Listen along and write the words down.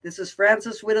This is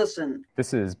Francis Whittleson.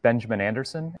 This is Benjamin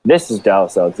Anderson. This is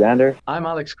Dallas Alexander. I'm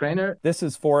Alex Craner. This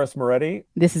is Forrest Moretti.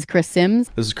 This is Chris Sims.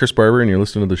 This is Chris Barber, and you're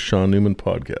listening to the Sean Newman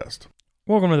Podcast.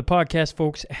 Welcome to the podcast,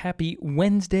 folks. Happy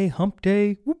Wednesday, hump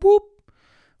day. Whoop, whoop.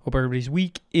 Hope everybody's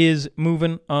week is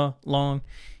moving along.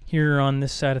 Here on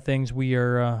this side of things, we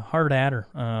are hard at her.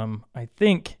 I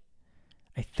think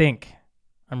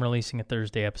I'm releasing a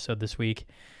Thursday episode this week.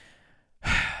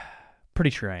 Pretty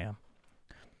sure I am.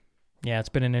 Yeah, it's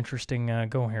been an interesting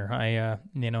go here. I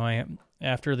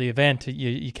after the event,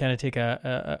 you kind of take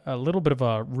a little bit of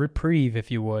a reprieve, if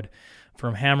you would,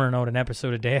 from hammering out an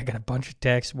episode a day. I got a bunch of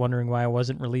texts wondering why I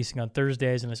wasn't releasing on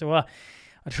Thursdays, and I said, well,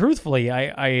 truthfully,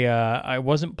 I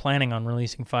wasn't planning on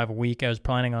releasing 5 a week. I was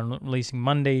planning on releasing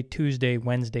Monday, Tuesday,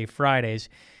 Wednesday, Fridays,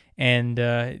 and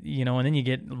and then you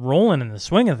get rolling in the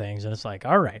swing of things, and it's like,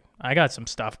 all right, I got some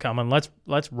stuff coming. Let's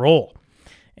roll.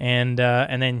 And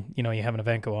then, you have an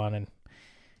event go on and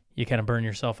you kind of burn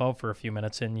yourself out for a few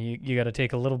minutes and you got to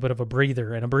take a little bit of a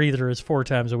breather. And a breather is 4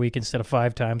 times a week instead of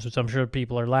 5 times, which I'm sure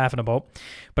people are laughing about.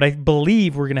 But I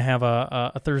believe we're going to have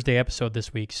a Thursday episode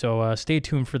this week, so stay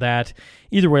tuned for that.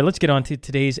 Either way, let's get on to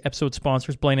today's episode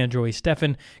sponsors, Blaine and Joey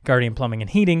Steffen, Guardian Plumbing and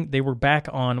Heating. They were back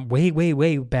on way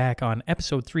back on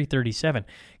episode 337.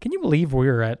 Can you believe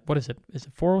we're at, what is it? Is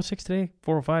it 406 today?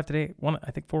 405 today?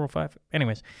 I think 405.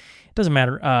 Anyways, it doesn't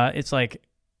matter. It's like,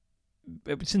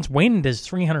 since Wayne does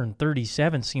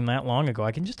 337 seemed that long ago,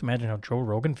 I can just imagine how Joe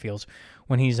Rogan feels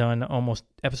when he's on almost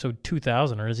episode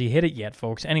 2000, or has he hit it yet,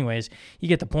 folks? Anyways, you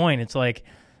get the point. It's like,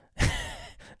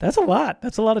 that's a lot.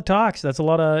 That's a lot of talks. That's a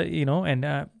lot of,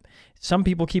 and some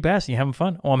people keep asking, you having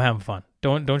fun? Oh, I'm having fun.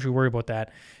 Don't you worry about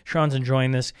that. Sean's enjoying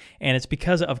this, and it's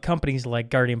because of companies like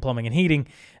Guardian Plumbing and Heating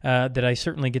that I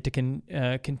certainly get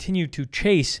to continue to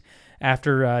chase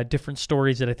after different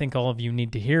stories that I think all of you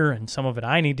need to hear, and some of it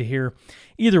I need to hear.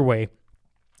 Either way,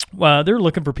 they're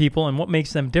looking for people, and what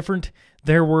makes them different,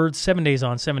 their words, 7 days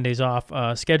on, 7 days off,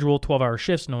 schedule, 12-hour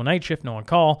shifts, no night shift, no on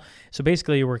call. So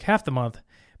basically you work half the month,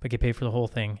 but get paid for the whole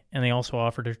thing. And they also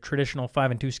offer the traditional 5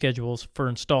 and 2 schedules for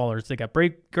installers. They got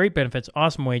great benefits,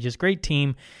 awesome wages, great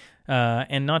team,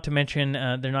 and not to mention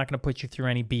they're not going to put you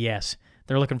through any BS.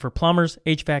 They're looking for plumbers,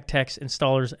 HVAC techs,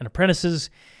 installers, and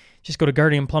apprentices. Just go to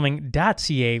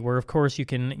guardianplumbing.ca, where, of course, you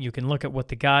can look at what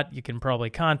they got. You can probably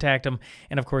contact them.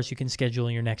 And, of course, you can schedule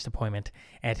your next appointment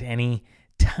at any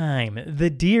time.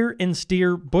 The Deer and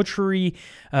Steer Butchery,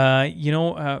 they're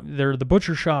the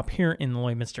butcher shop here in the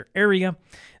Lloydminster area.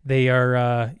 They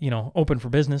are, open for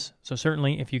business. So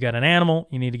certainly if you got an animal,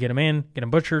 you need to get them in, get them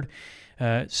butchered.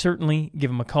 Certainly give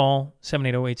them a call,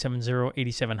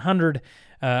 780-870-8700.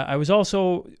 I would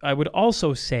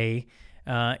also say,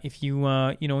 if you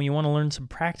want to learn some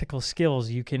practical skills,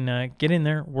 you can get in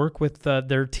there, work with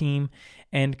their team,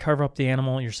 and carve up the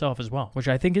animal yourself as well, which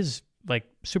I think is like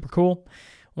super cool.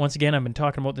 Once again, I've been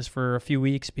talking about this for a few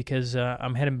weeks because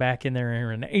I'm heading back in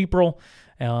there in April.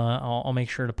 I'll make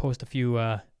sure to post a few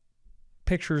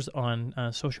pictures on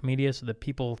social media so that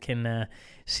people can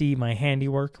see my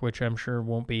handiwork, which I'm sure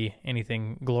won't be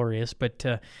anything glorious. But,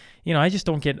 I just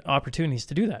don't get opportunities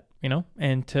to do that,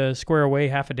 and to square away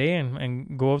half a day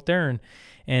and go out there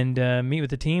and meet with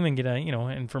the team and get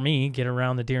and for me, get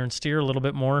around the deer and steer a little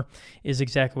bit more is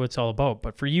exactly what it's all about.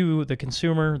 But for you, the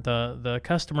consumer, the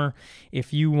customer,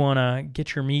 if you want to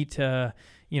get your meat, you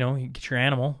get your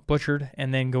animal butchered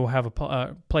and then go have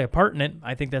play a part in it,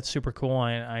 I think that's super cool.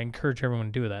 I encourage everyone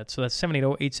to do that. So that's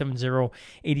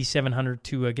 780-870-8700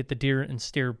 to get the Deer and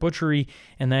Steer Butchery,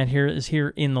 and that is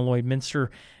here in the Lloydminster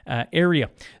area.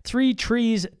 3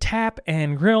 Trees Tap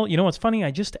and Grill. You know what's funny?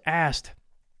 I just asked.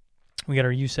 We got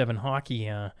our U7 hockey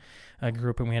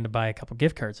group, and we had to buy a couple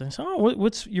gift cards. And I said,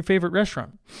 what's your favorite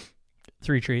restaurant?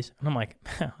 3 Trees. And I'm like,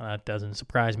 that doesn't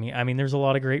surprise me. I mean, there's a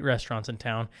lot of great restaurants in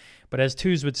town, but as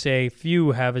Twos would say,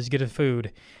 few have as good a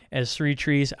food as 3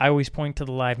 Trees. I always point to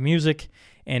the live music,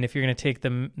 and if you're going to take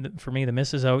for me, the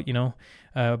missus out,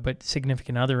 but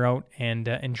significant other out and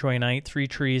enjoy a night, 3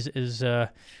 Trees is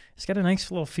it's got a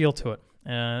nice little feel to it,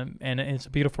 and it's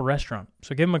a beautiful restaurant.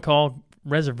 So give them a call.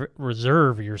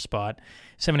 Reserve your spot,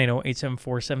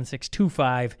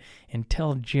 780-874-7625, and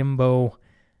tell Jim,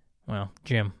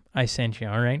 I sent you,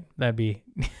 all right? That'd be,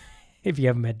 if you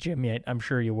haven't met Jim yet, I'm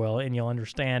sure you will, and you'll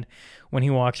understand when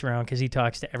he walks around because he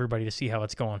talks to everybody to see how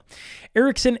it's going.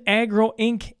 Erickson Agro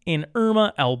Inc. in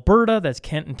Irma, Alberta. That's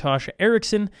Kent and Tasha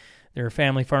Erickson. They're a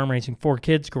family farm raising 4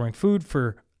 kids, growing food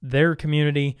for their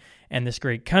community and this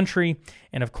great country.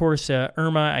 And of course,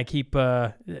 Irma, I keep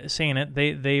saying it,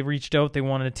 they reached out. They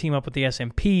wanted to team up with the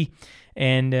SMP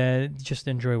and just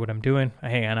enjoy what I'm doing.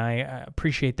 Hey, and I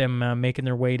appreciate them making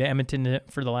their way to Edmonton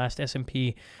for the last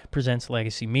SMP Presents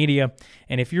Legacy Media.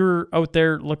 And if you're out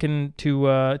there looking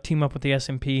to team up with the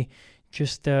SMP,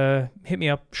 just hit me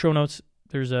up, show notes.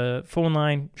 There's a phone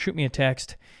line, shoot me a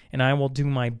text, and I will do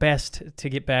my best to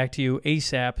get back to you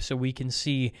ASAP so we can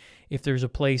see if there's a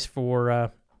place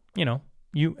for,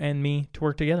 you and me to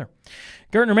work together.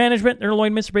 Gartner Management, they're a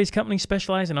Lloydminster-based company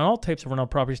specializing in all types of rental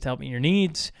properties to help meet your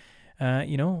needs.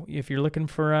 If you're looking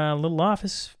for a little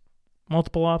office,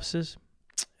 multiple offices,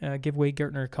 give Wade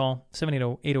Gartner a call,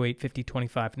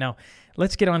 780-808-5025. Now,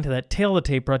 let's get on to that tail of the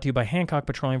tape brought to you by Hancock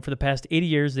Petroleum. For the past 80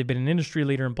 years, they've been an industry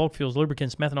leader in bulk fuels,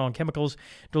 lubricants, methanol, and chemicals,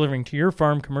 delivering to your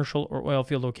farm, commercial, or oil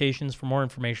field locations. For more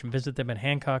information, visit them at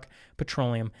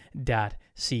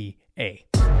hancockpetroleum.ca.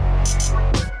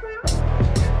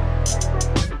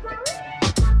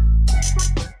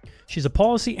 She's a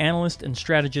policy analyst and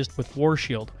strategist with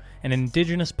WarShield, an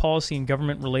Indigenous policy and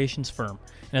government relations firm,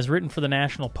 and has written for the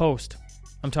National Post.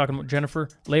 I'm talking about Jennifer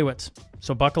Laewetz.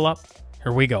 So buckle up.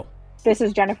 Here we go. This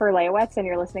is Jennifer Laewetz, and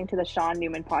you're listening to the Sean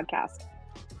Newman Podcast.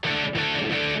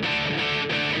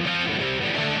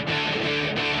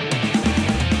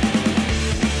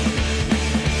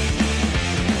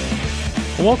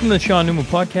 Welcome to the Sean Newman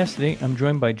Podcast. Today, I'm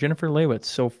joined by Jennifer Laewetz.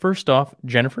 So first off,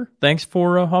 Jennifer, thanks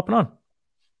for hopping on.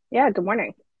 Yeah, good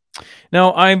morning.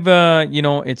 Now, I've,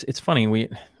 it's funny.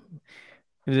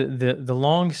 The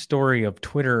long story of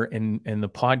Twitter and the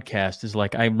podcast is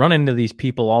like I run into these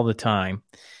people all the time,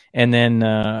 and then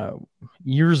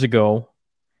years ago,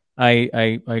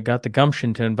 I got the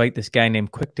gumption to invite this guy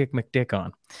named Quick Dick McDick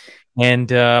on, and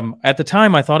at the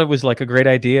time I thought it was like a great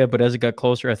idea, but as it got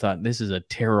closer, I thought this is a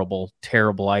terrible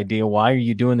idea. Why are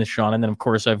you doing this, Sean? And then of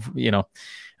course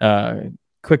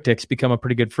Quick Dick's become a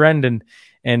pretty good friend,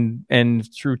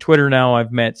 and through Twitter now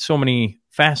I've met so many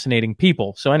fascinating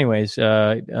people. So anyways,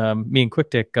 me and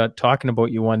Quick Dick got talking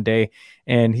about you one day,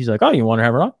 and he's like, "Oh, you want to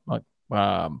have her on?" I'm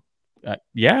like,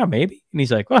 yeah, maybe. And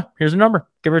he's like, "Well, here's a number.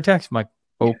 Give her a text." I'm like,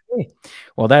 "Okay."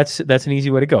 Well, that's an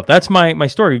easy way to go. That's my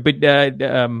story. But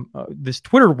this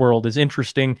Twitter world is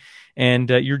interesting, and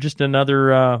you're just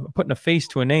another putting a face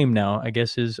to a name now, I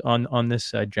guess, is on this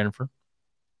side, Jennifer.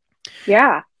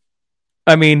 Yeah.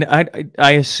 I mean,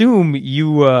 I assume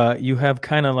you have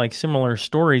kind of like similar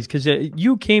stories because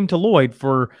you came to Lloyd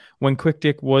for when Quick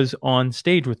Dick was on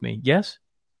stage with me. Yes.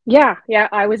 Yeah,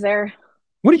 I was there.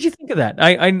 What did you think of that?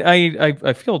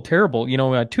 I feel terrible.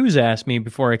 Tuz asked me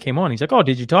before I came on. He's like, "Oh,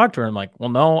 did you talk to her?" I'm like, "Well,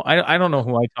 no, I don't know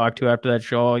who I talked to after that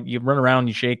show. You run around,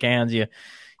 you shake hands, you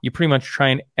pretty much try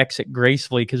and exit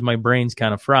gracefully because my brain's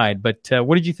kind of fried." But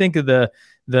what did you think of the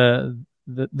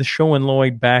show in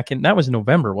Lloyd back in that was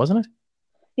November, wasn't it?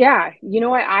 Yeah, you know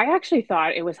what? I actually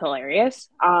thought it was hilarious.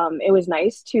 It was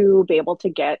nice to be able to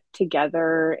get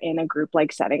together in a group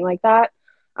like setting like that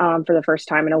for the first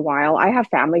time in a while. I have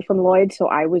family from Lloyd, so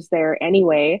I was there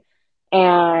anyway,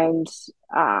 and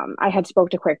I had spoke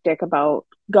to Quick Dick about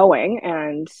going,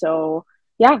 and so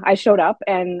yeah, I showed up,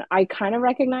 and I kind of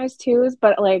recognized Tuz,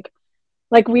 but like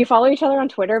we follow each other on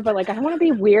Twitter, but like I don't want to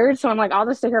be weird, so I'm like I'll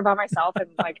just sit here by myself and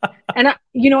like, and I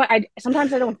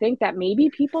sometimes I don't think that maybe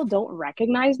people don't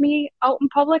recognize me out in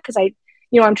public because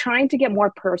I'm trying to get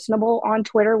more personable on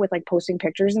Twitter with like posting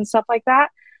pictures and stuff like that,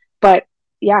 but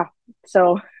yeah,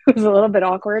 so it was a little bit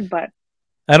awkward, but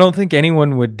I don't think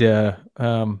anyone would.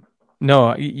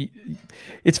 No,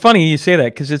 it's funny you say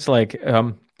that because it's like.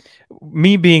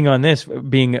 Me being on this,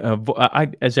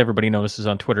 as everybody notices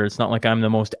on Twitter, it's not like I'm the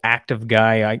most active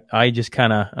guy. I just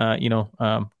kind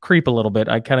of, creep a little bit.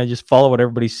 I kind of just follow what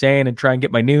everybody's saying and try and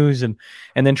get my news and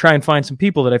then try and find some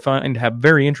people that I find have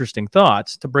very interesting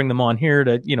thoughts to bring them on here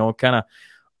to, kind of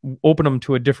open them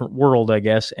to a different world, I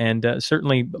guess. And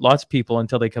certainly lots of people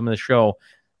until they come to the show.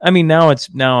 I mean, now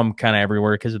I'm kind of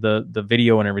everywhere because of the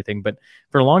video and everything. But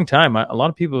for a long time, a lot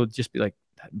of people would just be like,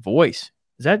 that voice.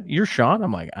 Is that you're Sean?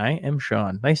 I'm like, I am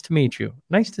Sean. Nice to meet you.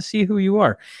 Nice to see who you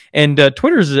are. And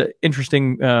Twitter is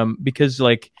interesting because,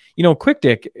 like, Quick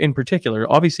Dick in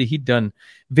particular, obviously he'd done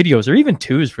videos or even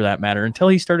Tuz for that matter until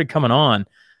he started coming on.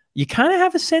 You kind of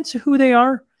have a sense of who they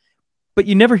are, but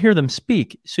you never hear them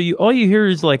speak. So all you hear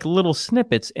is like little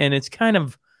snippets, and it's kind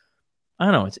of, I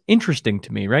don't know, it's interesting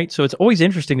to me, right? So it's always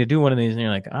interesting to do one of these, and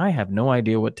you're like, I have no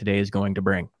idea what today is going to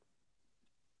bring.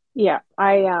 yeah,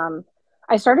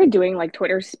 I started doing like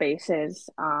Twitter Spaces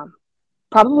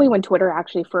probably when Twitter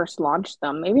actually first launched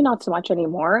them. Maybe not so much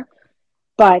anymore,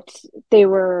 but they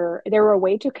were a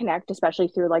way to connect, especially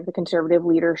through like the conservative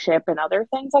leadership and other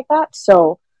things like that.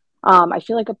 So I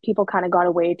feel like people kind of got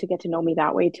a way to get to know me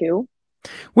that way too.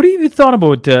 What have you thought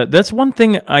about? That's one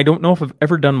thing I don't know if I've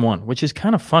ever done one, which is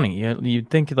kind of funny. You'd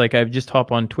think like I've just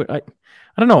hop on Twitter. I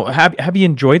don't know. Have you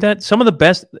enjoyed that? Some of the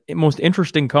best, most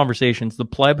interesting conversations the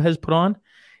pleb has put on,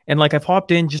 and like I've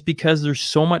hopped in just because there's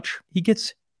so much. He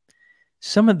gets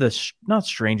some of the not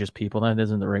strangest people. That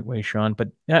isn't the right way, Sean. But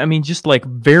I mean, just like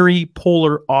very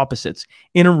polar opposites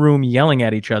in a room yelling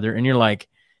at each other, and you're like,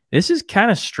 this is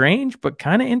kind of strange, but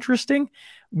kind of interesting.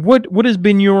 What has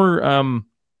been your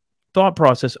thought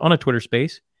process on a Twitter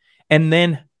space, and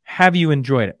then have you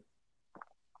enjoyed it?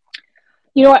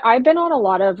 You know what? I've been on a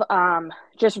lot of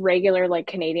just regular like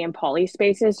Canadian poly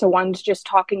spaces. So one's just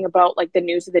talking about like the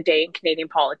news of the day in Canadian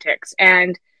politics.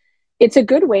 And it's a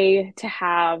good way to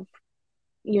have,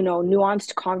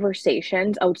 nuanced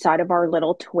conversations outside of our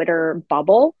little Twitter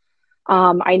bubble.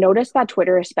 I noticed that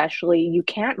Twitter, especially, you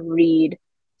can't read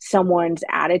someone's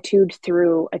attitude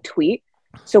through a tweet.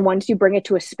 So once you bring it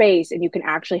to a space and you can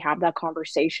actually have that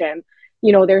conversation,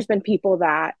 there's been people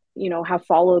that, have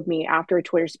followed me after a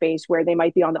Twitter space where they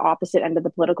might be on the opposite end of the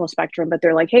political spectrum, but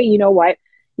they're like, hey, you know what?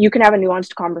 You can have a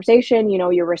nuanced conversation,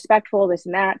 you're respectful, this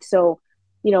and that. So,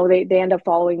 they end up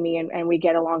following me and we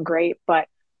get along great. But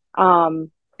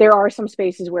there are some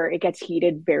spaces where it gets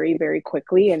heated very, very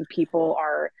quickly and people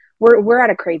we're at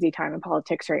a crazy time in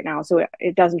politics right now. So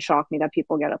it doesn't shock me that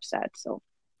people get upset. So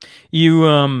you,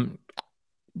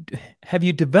 have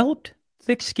you developed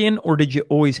thick skin or did you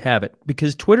always have it?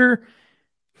 Because Twitter,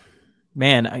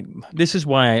 man, this is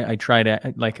why I try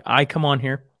to, like, I come on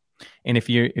here and if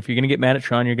you're going to get mad at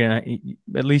Sean, you're going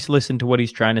to at least listen to what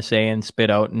he's trying to say and spit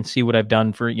out and see what I've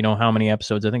done for, how many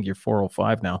episodes. I think you're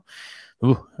 405 now.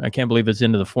 Ooh, I can't believe it's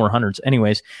into the 400s.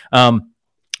 Anyways,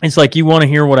 it's like you want to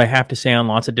hear what I have to say on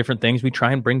lots of different things. We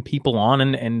try and bring people on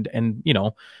and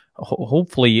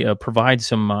hopefully provide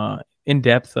some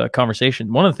in-depth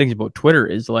conversation. One of the things about Twitter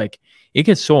is like it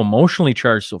gets so emotionally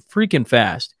charged so freaking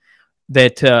fast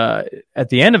that at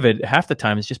the end of it, half the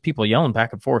time it's just people yelling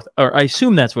back and forth. Or I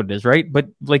assume that's what it is, right? But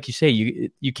like you say,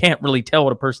 you can't really tell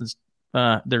what a person's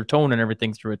their tone and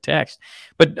everything through a text.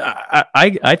 But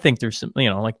I think there's some,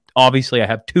 like obviously I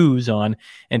have Twos on,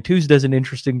 and Twos does an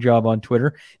interesting job on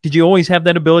Twitter. Did you always have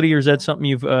that ability, or is that something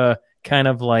you've kind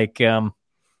of like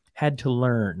had to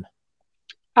learn?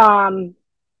 I'm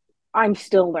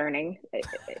still learning.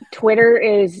 Twitter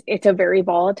it's a very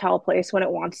volatile place when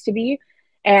it wants to be.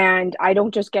 And I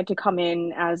don't just get to come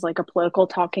in as like a political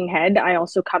talking head. I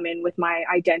also come in with my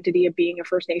identity of being a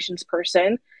First Nations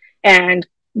person and,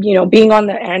 being on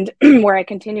the end where I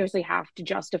continuously have to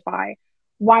justify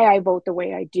why I vote the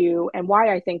way I do and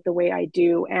why I think the way I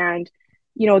do. And,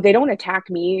 they don't attack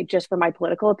me just for my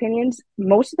political opinions.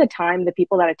 Most of the time, the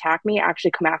people that attack me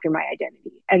actually come after my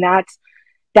identity. And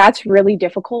that's really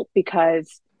difficult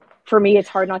because for me, it's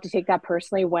hard not to take that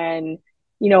personally when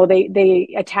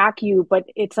they attack you, but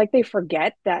it's like they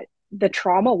forget that the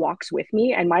trauma walks with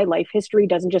me and my life history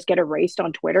doesn't just get erased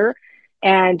on Twitter.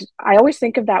 And I always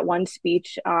think of that one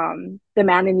speech, the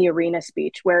man in the arena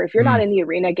speech, where if you're not in the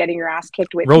arena getting your ass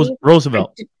kicked with me,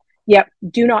 Roosevelt.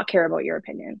 Do not care about your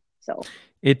opinion. So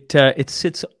it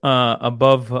sits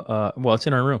above, well, it's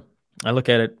in our room. I look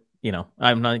at it,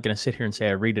 I'm not going to sit here and say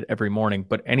I read it every morning,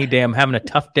 but any day I'm having a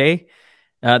tough day,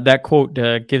 that quote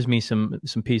gives me some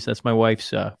peace. That's my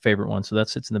wife's favorite one. So that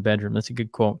sits in the bedroom. That's a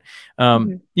good quote.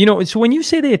 So when you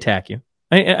say they attack you,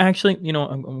 I actually,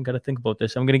 I'm going to think about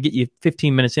this. I'm going to get you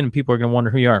 15 minutes in and people are going to wonder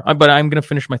who you are. But I'm going to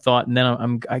finish my thought and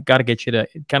then I got to get you to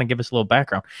kind of give us a little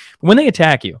background. When they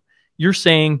attack you, you're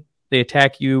saying they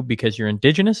attack you because you're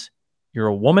Indigenous, you're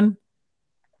a woman,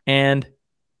 and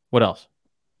what else?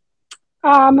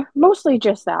 Mostly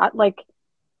just that. Like,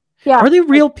 yeah. Are they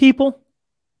real people?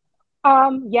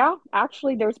 Yeah,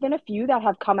 actually, there's been a few that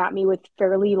have come at me with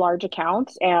fairly large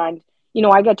accounts. And,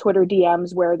 I get Twitter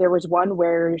DMs where there was one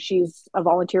where she's a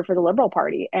volunteer for the Liberal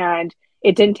Party. And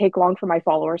it didn't take long for my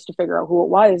followers to figure out who it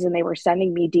was. And they were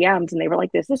sending me DMs and they were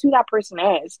like, this is who that person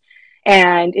is.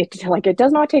 And it's like, it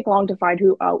does not take long to find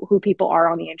who people are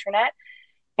on the internet.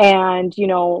 And,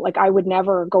 like I would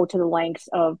never go to the lengths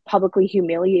of publicly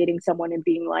humiliating someone and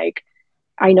being like,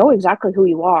 I know exactly who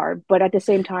you are. But at the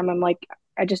same time, I'm like,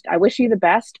 I wish you the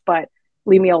best, but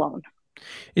leave me alone.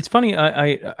 It's funny.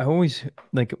 I always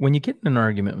like when you get in an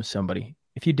argument with somebody,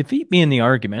 if you defeat me in the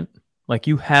argument, like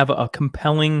you have a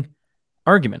compelling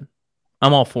argument,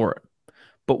 I'm all for it.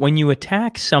 But when you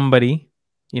attack somebody,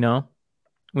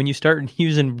 when you start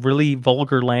using really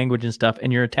vulgar language and stuff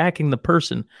and you're attacking the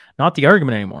person, not the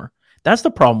argument anymore, that's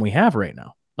the problem we have right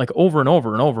now. Like over and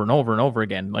over and over and over and over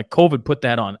again. Like COVID put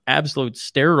that on absolute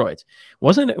steroids.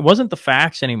 It wasn't the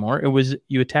facts anymore. It was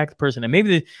you attack the person. And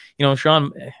maybe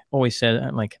Sean always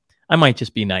said, like, I might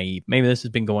just be naive. Maybe this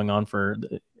has been going on for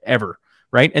ever,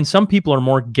 right? And some people are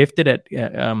more gifted at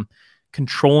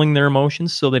controlling their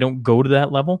emotions so they don't go to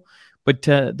that level. But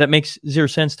that makes zero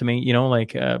sense to me,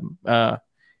 like, and I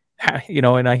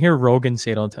hear Rogan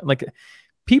say it all the time. Like,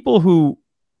 people who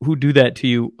do that to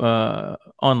you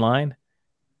online,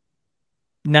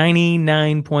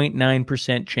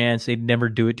 99.9% chance they'd never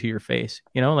do it to your face.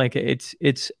 Like, it's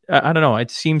I don't know.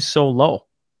 It seems so low.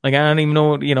 Like, I don't even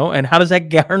know, and how does that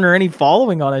garner any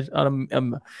following on it?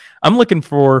 I'm looking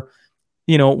for,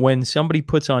 when somebody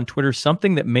puts on Twitter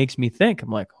something that makes me think.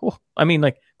 I'm like, oh, I mean,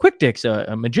 like, Quick Dick's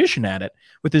a magician at it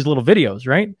with his little videos,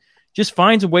 right? Just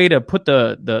finds a way to put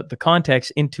the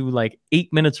context into like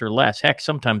 8 minutes or less. Heck,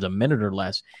 sometimes a minute or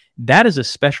less. That is a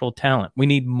special talent. We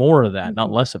need more of that,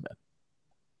 not less of it.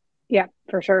 Yeah,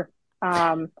 for sure.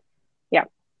 Yeah.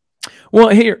 Well,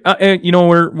 here,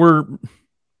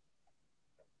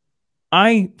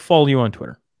 I follow you on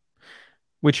Twitter,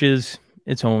 which is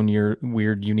its own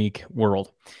weird, unique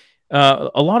world. A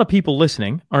lot of people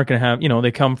listening aren't going to have,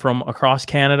 they come from across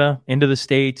Canada into the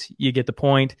States. You get the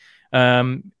point.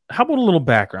 How about a little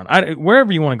background?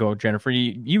 Wherever you want to go, Jennifer,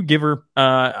 you give her.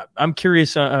 I'm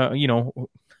curious, your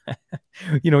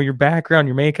background,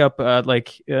 your makeup,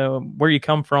 where you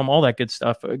come from, all that good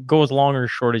stuff. Go as long or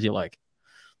as short as you like.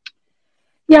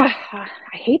 Yeah,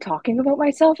 I hate talking about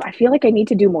myself. I feel like I need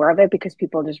to do more of it because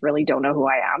people just really don't know who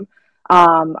I am.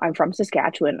 I'm from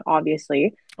Saskatchewan,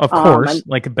 obviously. Of course,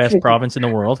 like the best province in the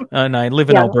world. And I live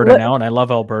in Alberta now, and I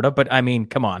love Alberta. But I mean,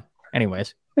 come on.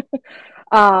 Anyways.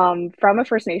 From a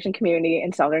First Nation community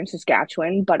in southern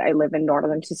Saskatchewan, but I live in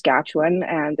northern Saskatchewan,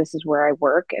 and this is where I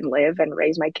work and live and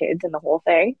raise my kids and the whole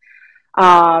thing.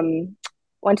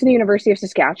 Went to the University of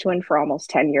Saskatchewan for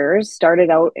almost 10 years, started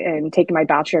out and taking my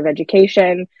Bachelor of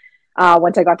Education.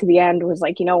 Once I got to the end, was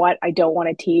like, you know what? I don't want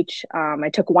to teach. I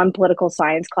took one political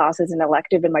science class as an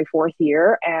elective in my 4th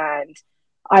year, and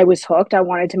I was hooked. I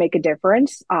wanted to make a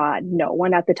difference. No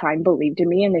one at the time believed in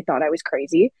me, and they thought I was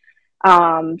crazy.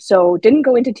 So didn't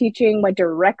go into teaching, went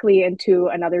directly into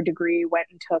another degree, went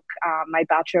and took my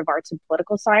Bachelor of Arts in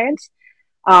Political Science,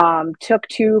 took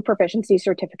 2 proficiency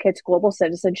certificates, global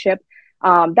citizenship.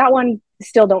 That one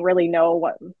still don't really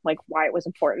know why it was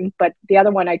important, but the other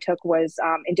one I took was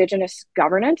Indigenous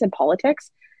governance and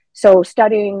politics. So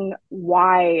studying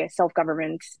why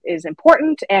self-government is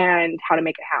important and how to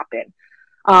make it happen.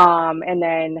 And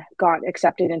then got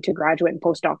accepted into graduate and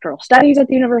postdoctoral studies at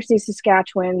the University of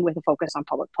Saskatchewan with a focus on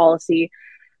public policy.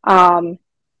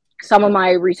 Some of my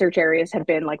research areas have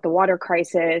been like the water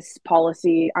crisis,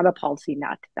 policy. I'm a policy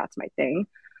nut. That's my thing.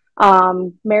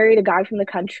 Married a guy from the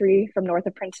country, from north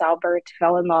of Prince Albert,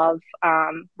 fell in love.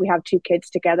 We have 2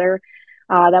 kids together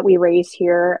that we raise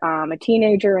here, a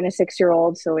teenager and a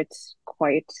 6-year-old. So it's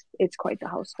quite the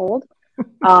household.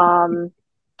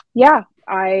 Yeah,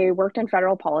 I worked in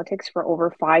federal politics for over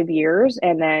 5 years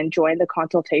and then joined the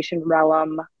consultation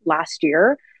realm last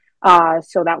year.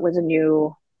 So that was a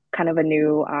new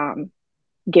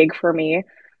gig for me.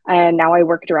 And now I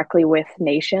work directly with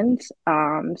nations.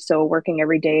 So working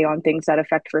every day on things that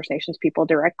affect First Nations people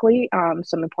directly,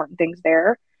 some important things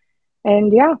there.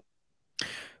 And yeah.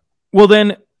 Well,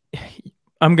 then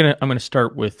I'm gonna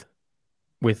start with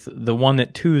the one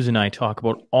that Tooz and I talk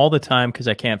about all the time because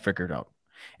I can't figure it out.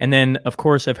 And then, of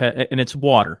course, it's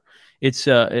water. It's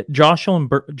Jocelyn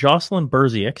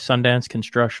Berziak, Sundance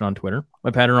Construction on Twitter.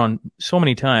 I've had her on so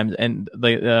many times, and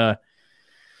that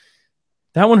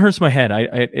one hurts my head.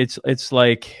 It's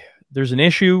like there's an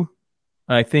issue.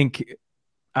 I think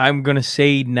I'm going to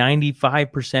say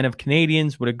 95% of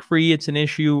Canadians would agree it's an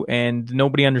issue, and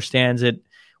nobody understands it.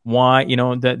 Why?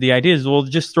 The idea is, well,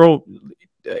 just throw.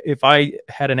 If I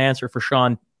had an answer for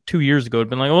Sean 2 years ago, it'd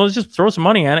been like, well, let's just throw some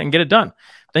money at it and get it done.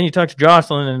 Then you talk to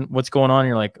Jocelyn and what's going on. And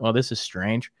you're like, oh, this is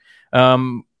strange.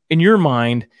 In your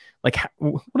mind, like,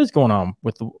 what is going on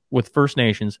with First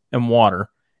Nations and water?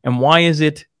 And why is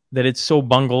it that it's so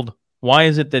bungled? Why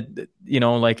is it that,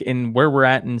 like in where we're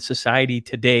at in society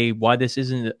today, why this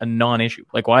isn't a non-issue?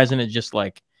 Like, why isn't it just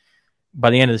like by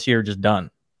the end of this year, just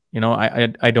done?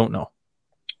 I don't know.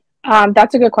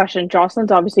 That's a good question.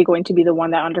 Jocelyn's obviously going to be the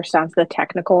one that understands the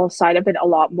technical side of it a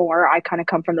lot more. I kind of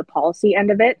come from the policy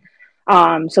end of it.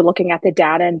 So looking at the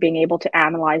data and being able to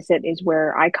analyze it is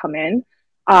where I come in.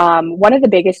 One of the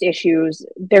biggest issues,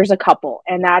 there's a couple,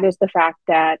 and that is the fact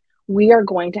that we are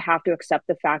going to have to accept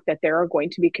the fact that there are going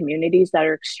to be communities that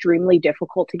are extremely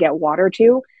difficult to get water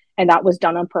to. And that was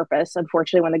done on purpose.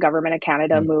 Unfortunately, when the government of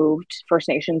Canada moved First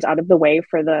Nations out of the way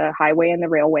for the highway and the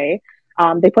railway,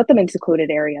 they put them in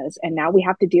secluded areas. And now we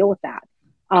have to deal with that.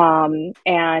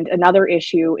 And another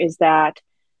issue is that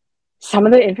some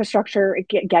of the infrastructure,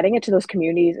 getting it to those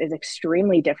communities is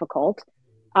extremely difficult.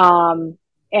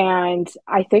 And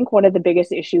I think one of the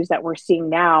biggest issues that we're seeing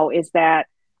now is that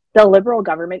the Liberal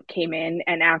government came in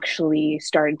and actually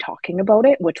started talking about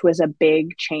it, which was a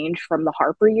big change from the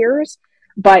Harper years.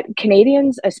 But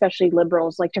Canadians, especially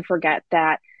Liberals, like to forget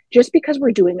that just because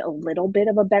we're doing a little bit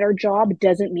of a better job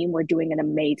doesn't mean we're doing an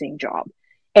amazing job.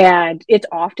 And it's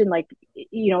often like,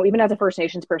 even as a First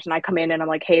Nations person, I come in and I'm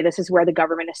like, hey, this is where the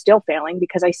government is still failing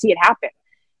because I see it happen.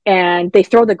 And they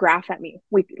throw the graph at me.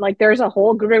 There's a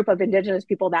whole group of Indigenous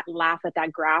people that laugh at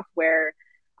that graph where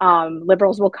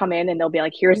Liberals will come in and they'll be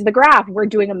like, here's the graph, we're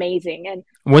doing amazing. And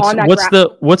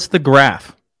what's the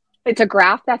graph? It's a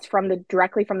graph that's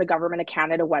directly from the Government of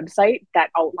Canada website that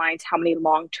outlines how many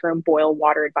long-term boil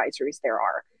water advisories there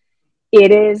are.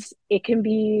 It can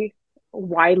be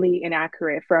widely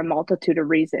inaccurate for a multitude of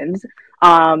reasons.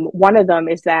 One of them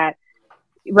is that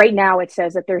right now it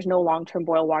says that there's no long-term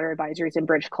boil water advisories in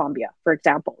British Columbia, for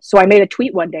example. So I made a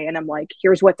tweet one day and I'm like,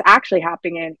 here's what's actually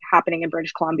happening in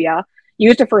British Columbia.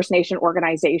 Used a First Nation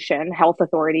organization, Health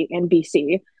Authority in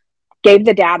BC, gave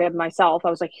the data myself. I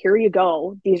was like, here you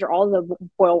go. These are all the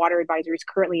boil water advisories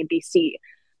currently in BC.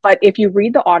 But if you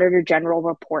read the Auditor General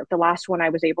report, the last one I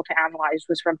was able to analyze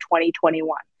was from 2021.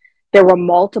 There were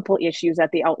multiple issues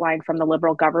that they outlined from the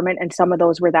Liberal government, and some of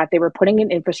those were that they were putting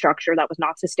in infrastructure that was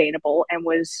not sustainable and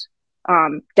was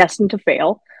destined to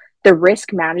fail. The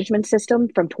risk management system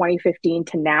from 2015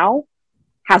 to now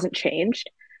hasn't changed.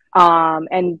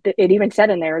 And it even said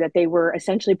in there that they were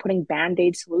essentially putting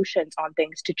Band-Aid solutions on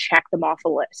things to check them off the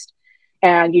list.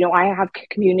 And, I have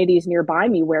communities nearby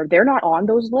me where they're not on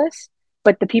those lists,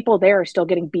 but the people there are still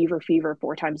getting beaver fever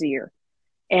 4 times a year.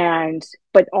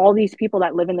 But all these people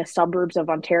that live in the suburbs of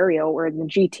Ontario or in the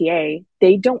GTA,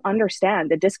 they don't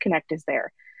understand the disconnect is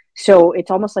there. So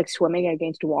it's almost like swimming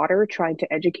against water, trying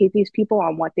to educate these people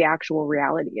on what the actual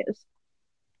reality is.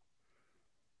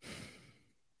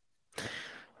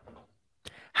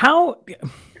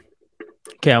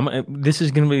 This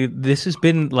has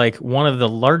been like one of the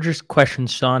largest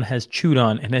questions Sean has chewed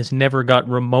on and has never got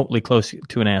remotely close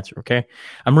to an answer. Okay.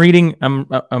 I'm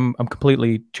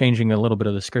completely changing a little bit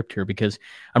of the script here because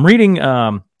I'm reading,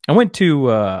 I went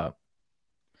to,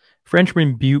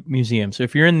 Frenchman Butte Museum. So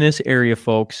if you're in this area,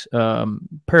 folks,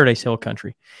 Paradise Hill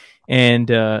country, and,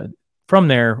 from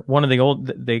there,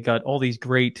 they got all these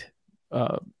great,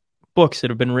 books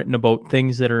that have been written about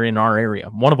things that are in our area.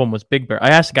 One of them was Big Bear.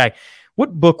 I asked the guy,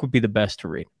 what book would be the best to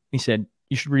read? He said,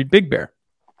 you should read Big Bear.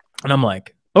 And I'm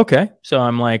like, okay. So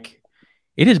I'm like,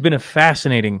 it has been a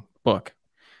fascinating book.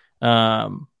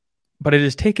 But it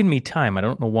has taken me time. I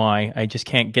don't know why. I just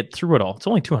can't get through it all. It's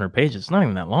only 200 pages. It's not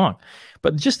even that long.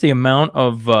 But just the amount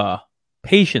of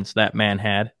patience that man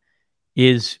had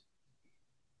is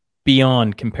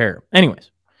beyond compare.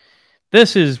 Anyways,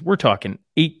 we're talking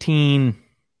 18...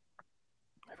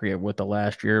 forget what the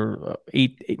last year,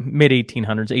 mid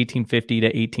 1800s, 1850 to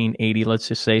 1880, let's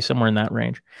just say somewhere in that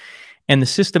range. And the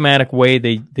systematic way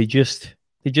they just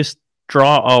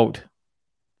draw out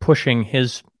pushing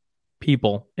his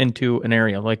people into an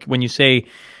area. Like when you say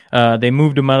they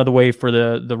moved them out of the way for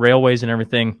the railways and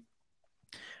everything,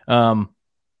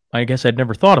 I guess I'd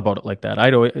never thought about it like that.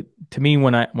 To me,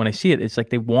 when I see it, it's like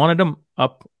they wanted them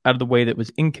up out of the way that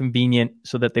was inconvenient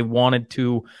so that they wanted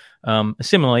to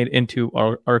assimilate into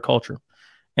our culture.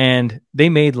 And they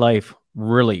made life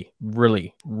really,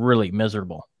 really, really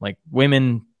miserable. Like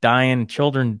women dying,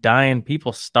 children dying,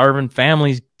 people starving,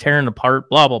 families tearing apart,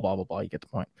 blah, blah, blah, blah, blah. You get the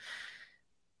point.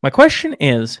 My question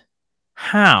is,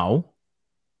 how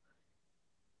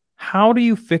do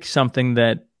you fix something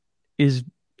that is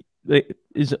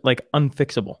like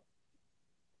unfixable?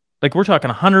 Like we're talking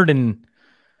 100 and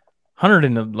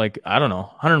like, I don't know,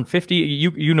 150.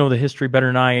 You know the history better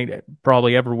than I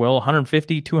probably ever will.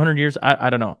 150, 200 years. I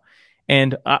don't know.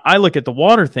 And I look at the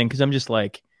water thing because I'm just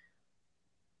like,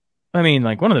 I mean,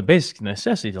 like one of the basic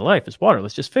necessities of life is water.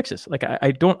 Let's just fix this. Like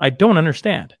I don't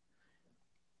understand.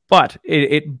 But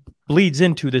it bleeds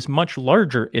into this much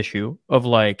larger issue of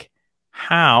like,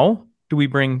 how do we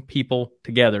bring people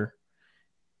together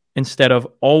instead of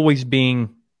always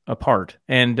being apart?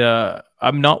 And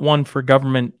I'm not one for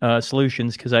government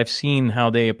solutions because I've seen how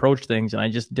they approach things, and I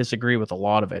just disagree with a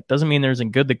lot of it. Doesn't mean there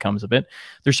isn't good that comes of it.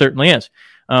 There certainly is.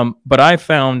 But I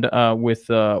found with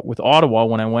Ottawa,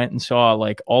 when I went and saw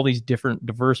like all these different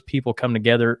diverse people come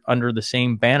together under the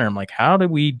same banner, I'm like, how do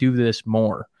we do this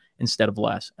more instead of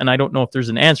less? And I don't know if there's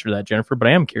an answer to that, Jennifer, but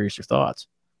I am curious your thoughts.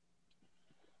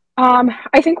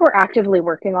 I think we're actively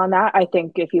working on that. I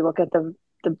think if you look at the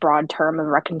broad term of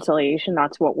reconciliation,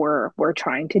 that's what we're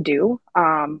trying to do.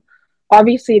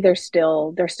 obviously there's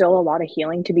still a lot of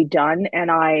healing to be done,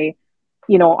 and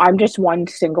I'm just one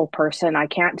single person. I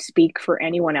can't speak for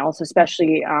anyone else,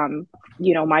 especially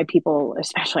my people,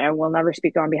 especially. I will never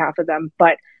speak on behalf of them,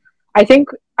 but I think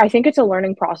it's a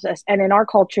learning process. And in our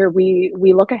culture, we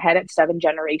look ahead at 7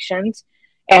 generations.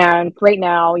 And right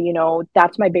now,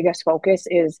 that's my biggest focus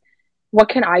is what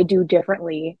can I do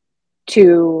differently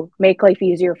to make life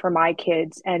easier for my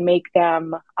kids and make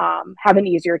them have an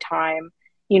easier time.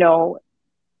 You know,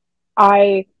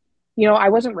 I I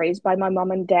wasn't raised by my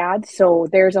mom and dad, so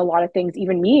there's a lot of things,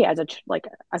 even me as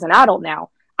as an adult now,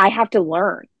 I have to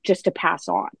learn just to pass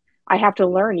on. I have to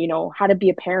learn, how to be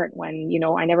a parent when,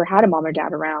 I never had a mom or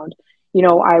dad around.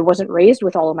 I wasn't raised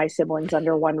with all of my siblings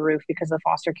under one roof because of the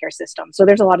foster care system. So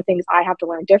there's a lot of things I have to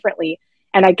learn differently.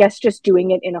 And I guess just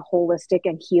doing it in a holistic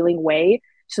and healing way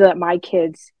so that my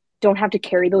kids don't have to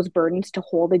carry those burdens to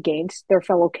hold against their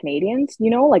fellow Canadians.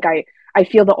 Like I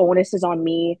feel the onus is on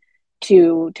me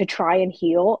to try and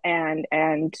heal, and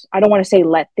I don't want to say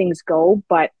let things go,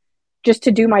 but just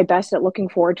to do my best at looking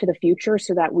forward to the future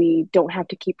so that we don't have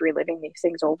to keep reliving these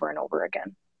things over and over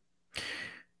again.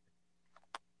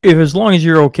 If as long as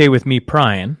you're okay with me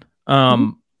prying,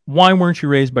 why weren't you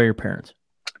raised by your parents?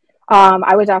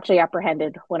 I was actually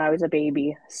apprehended when I was a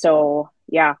baby. So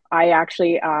yeah, I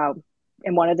actually am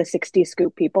one of the 60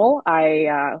 scoop people.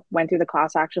 I went through the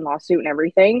class action lawsuit and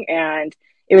everything, and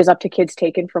it was up to kids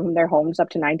taken from their homes up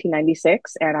to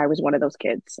 1996, and I was one of those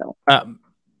kids. So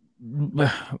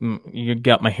you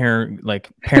got my hair, like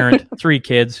parent, 3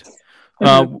 kids.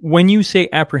 When you say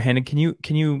apprehended, can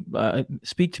you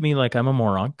speak to me like I'm a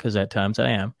moron? Because at times I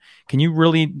am. Can you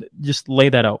really just lay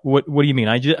that out? What do you mean?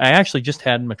 I actually just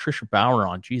had Matricia Bauer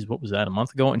on. Geez, what was that, a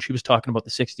month ago? And she was talking about the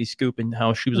 60 scoop and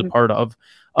how she was a part of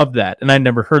that, and I'd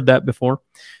never heard that before.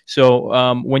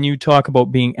 So when you talk about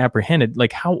being apprehended,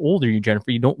 like how old are you, Jennifer?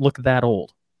 You don't look that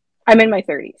old. I'm in my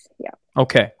 30s. Yeah.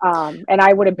 Okay. And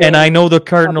I would have been. And I know the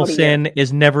cardinal sin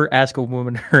is never ask a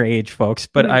woman her age, folks,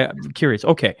 but I'm curious.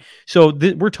 Okay. So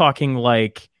we're talking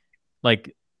like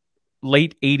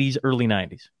late 80s, early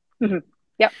 90s. Mm-hmm.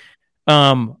 Yep.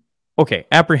 Okay.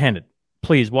 Apprehended.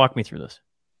 Please walk me through this.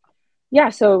 Yeah.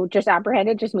 So just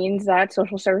apprehended just means that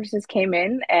social services came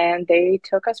in and they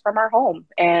took us from our home.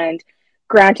 And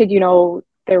granted,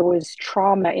 there was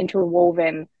trauma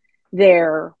interwoven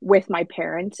there with my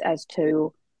parents as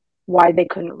to why they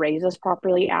couldn't raise us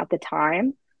properly at the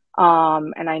time.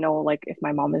 And I know, like, if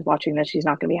my mom is watching this, she's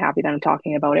not going to be happy that I'm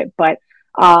talking about it. But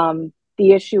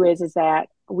the issue is that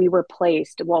we were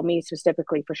placed, well, me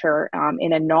specifically for sure,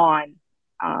 in a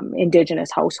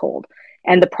non-Indigenous household.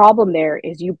 And the problem there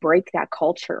is you break that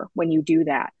culture when you do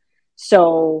that.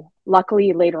 So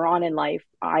luckily, later on in life,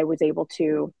 I was able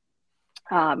to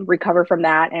recover from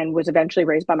that and was eventually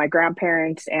raised by my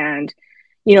grandparents. And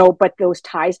but those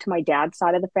ties to my dad's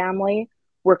side of the family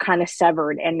were kind of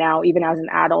severed. And now, even as an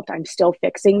adult, I'm still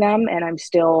fixing them, and I'm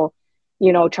still,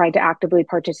 trying to actively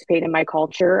participate in my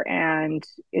culture. And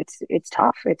it's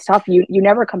tough. It's tough. You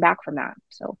never come back from that.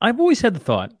 So I've always had the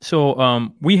thought.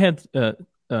 So we had a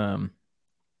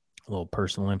little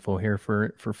personal info here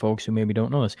for folks who maybe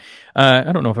don't know this.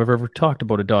 I don't know if I've ever talked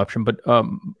about adoption, but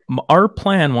our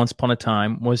plan once upon a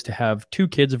time was to have 2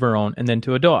 kids of our own and then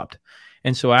to adopt.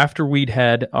 And so after we'd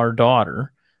had our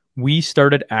daughter, we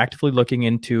started actively looking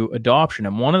into adoption.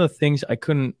 And one of the things I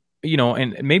couldn't,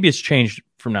 and maybe it's changed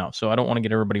from now, so I don't want to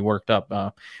get everybody worked up.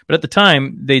 But at the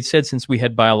time, they'd said since we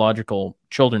had biological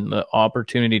children, the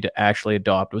opportunity to actually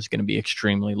adopt was going to be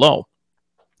extremely low.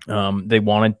 They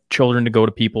wanted children to go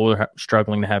to people who are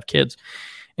struggling to have kids.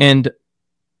 And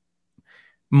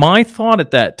my thought at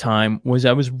that time was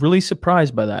I was really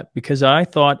surprised by that, because I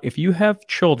thought if you have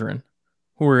children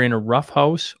who are in a rough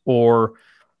house or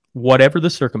whatever the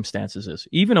circumstances is,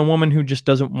 even a woman who just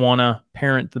doesn't want to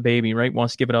parent the baby, right,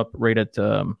 wants to give it up right at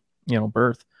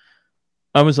birth,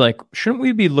 I was like, shouldn't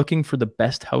we be looking for the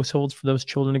best households for those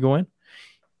children to go in?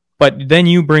 But then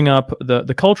you bring up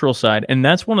the cultural side, and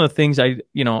that's one of the things I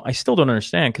still don't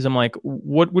understand, because I'm like,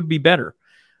 what would be better?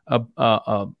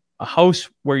 A house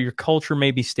where your culture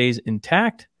maybe stays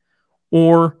intact,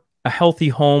 or a healthy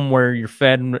home where you're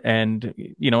fed and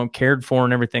cared for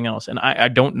and everything else? And I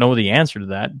don't know the answer to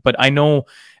that, but I know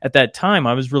at that time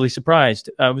I was really surprised.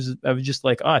 I was just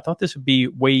like, I thought this would be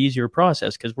way easier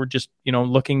process, because we're just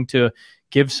looking to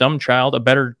give some child a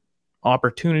better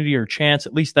opportunity or chance.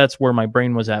 At least that's where my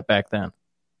brain was at back then.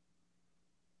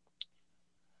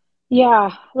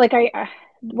 Yeah, like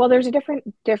well, there's a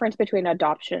difference between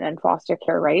adoption and foster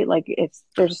care, right? Like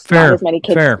there's not as many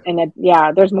kids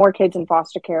there's more kids in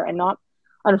foster care, and not,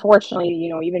 unfortunately,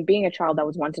 even being a child that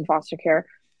was once in foster care,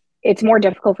 it's more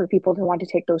difficult for people to want to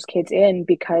take those kids in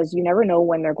because you never know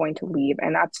when they're going to leave.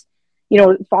 And that's,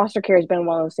 foster care has been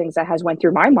one of those things that has went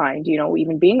through my mind,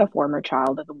 even being a former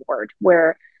child of the ward,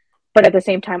 but at the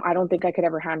same time, I don't think I could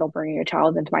ever handle bringing a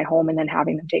child into my home and then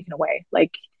having them taken away.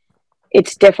 Like,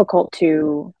 it's difficult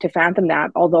to fathom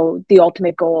that, although the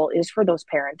ultimate goal is for those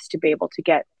parents to be able to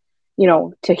get,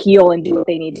 to heal and do what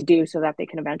they need to do so that they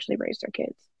can eventually raise their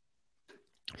kids.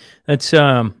 That's,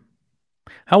 how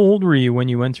old were you when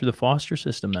you went through the foster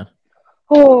system then?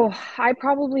 Oh, I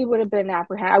probably would have been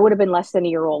I would have been less than a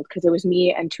year old because it was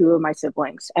me and two of my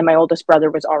siblings, and my oldest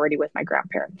brother was already with my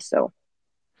grandparents. So,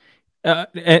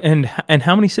 and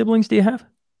how many siblings do you have?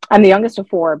 I'm the youngest of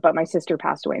four, but my sister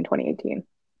passed away in 2018.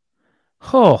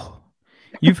 Oh,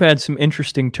 you've had some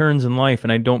interesting turns in life,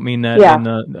 and I don't mean that in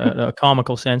a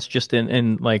comical sense. Just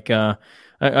in like, I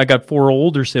got four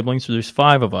older siblings, so there's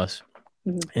five of us,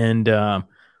 and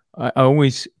I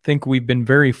always think we've been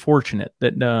very fortunate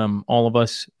that all of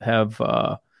us have,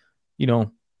 I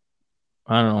don't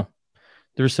know.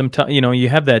 There's some you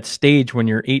have that stage when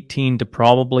you're 18 to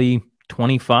probably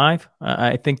 25.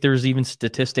 I think there's even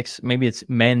statistics, maybe it's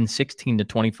men 16 to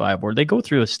 25, where they go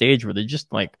through a stage where they're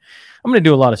just like, I'm going to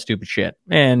do a lot of stupid shit.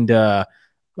 And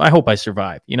I hope I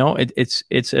survive.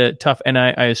 It's a tough, and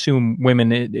I assume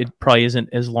women, it probably isn't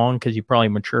as long because you probably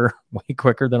mature way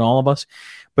quicker than all of us.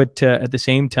 But at the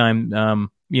same time,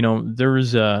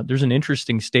 there's an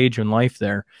interesting stage in life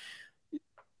there.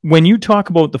 When you talk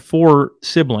about the four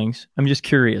siblings, I'm just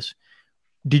curious,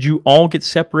 did you all get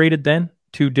separated then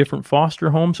to different foster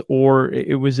homes, or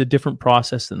it was a different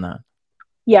process than that?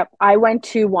 Yep, I went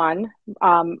to one.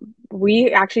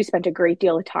 We actually spent a great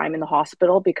deal of time in the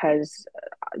hospital because,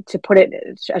 to put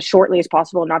it as shortly as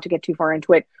possible, not to get too far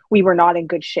into it, we were not in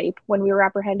good shape when we were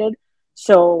apprehended.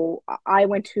 So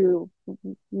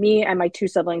me and my two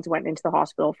siblings went into the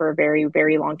hospital for a very,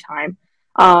 very long time.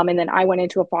 And then I went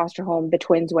into a foster home. The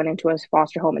twins went into a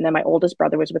foster home. And then my oldest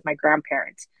brother was with my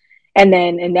grandparents. And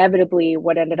then inevitably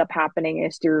what ended up happening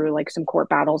is through like some court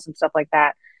battles and stuff like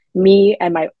that, me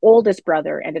and my oldest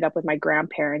brother ended up with my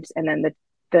grandparents. And then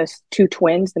the two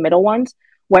twins, the middle ones,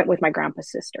 went with my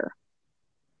grandpa's sister.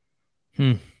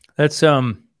 That's,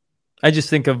 I just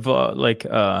think of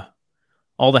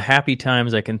all the happy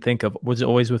times I can think of was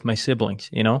always with my siblings,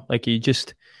 like you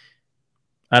just,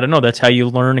 I don't know. That's how you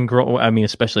learn and grow. I mean,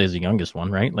 especially as the youngest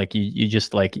one, right? Like you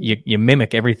just like, you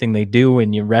mimic everything they do,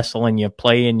 and you wrestle and you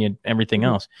play and you everything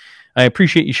else. I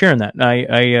appreciate you sharing that.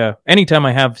 I anytime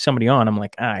I have somebody on, I'm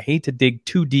like, I hate to dig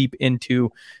too deep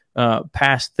into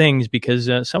past things because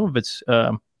some of it's,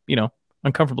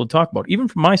 uncomfortable to talk about, even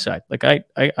from my side. Like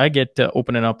I get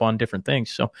opening up on different things.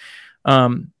 So,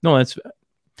 no,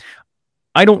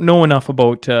 I don't know enough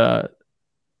about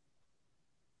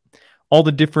all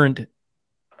the different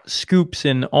scoops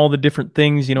and all the different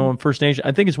things, in First Nation.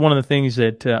 I think it's one of the things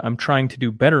that I'm trying to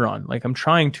do better on. Like, I'm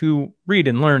trying to read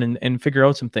and learn and figure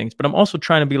out some things, but I'm also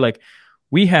trying to be like,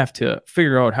 we have to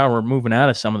figure out how we're moving out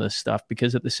of some of this stuff,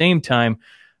 because at the same time,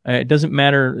 it doesn't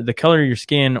matter the color of your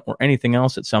skin or anything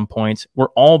else. At some points, we're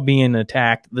all being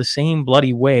attacked the same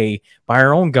bloody way by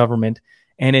our own government.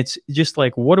 And it's just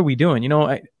like, what are we doing?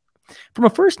 From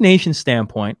a First Nation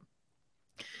standpoint,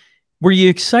 were you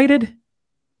excited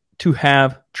to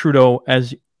have Trudeau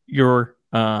as your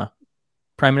prime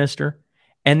minister?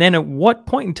 And then at what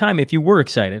point in time, if you were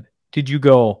excited, did you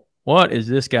go, what is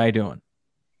this guy doing?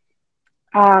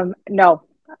 No,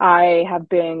 I have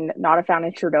been not a fan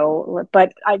of Trudeau,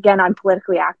 but again, I'm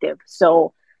politically active.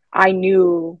 So I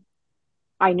knew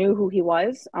who he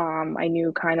was. I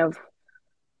knew kind of,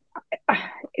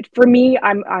 for me,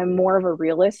 I'm more of a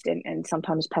realist and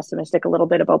sometimes pessimistic a little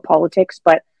bit about politics,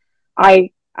 but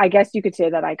I guess you could say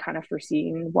that I kind of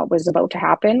foreseen what was about to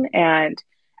happen. And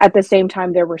at the same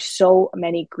time, there were so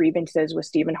many grievances with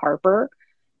Stephen Harper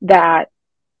that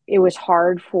it was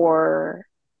hard for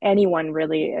anyone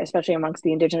really, especially amongst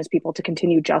the Indigenous people, to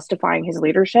continue justifying his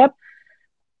leadership.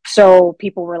 So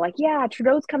people were like, yeah,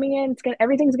 Trudeau's coming in.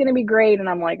 Everything's going to be great. And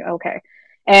I'm like, okay.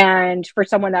 And for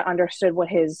someone that understood what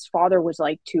his father was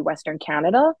like to Western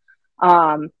Canada,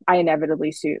 I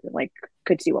inevitably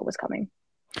could see what was coming.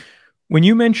 When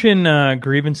you mention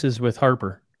grievances with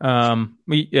Harper, I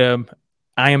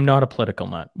am not a political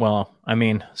nut. Well, I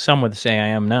mean, some would say I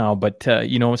am now, but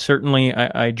certainly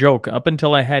I joke. Up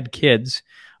until I had kids,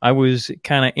 I was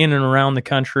kind of in and around the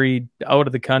country, out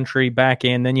of the country, back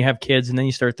in. Then you have kids, and then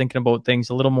you start thinking about things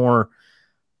a little more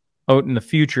out in the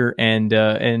future.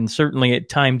 And certainly it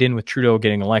timed in with Trudeau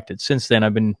getting elected. Since then,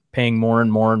 I've been paying more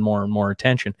and more and more and more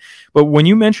attention. But when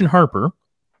you mention Harper,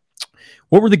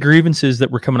 what were the grievances that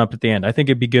were coming up at the end? I think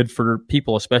it'd be good for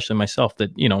people, especially myself,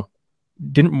 that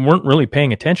weren't really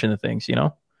paying attention to things, you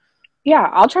know? Yeah,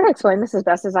 I'll try to explain this as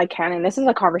best as I can. And this is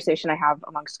a conversation I have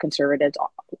amongst conservatives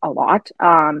a lot.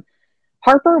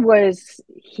 Harper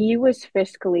he was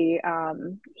fiscally,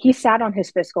 he sat on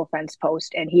his fiscal fence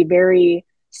post and he very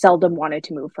seldom wanted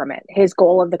to move from it. His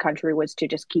goal of the country was to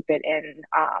just keep it in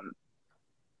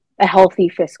a healthy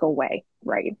fiscal way,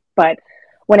 right? But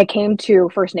when it came to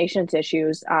First Nations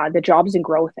issues, the Jobs and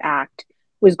Growth Act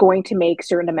was going to make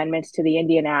certain amendments to the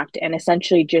Indian Act and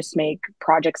essentially just make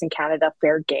projects in Canada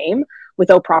fair game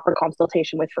without proper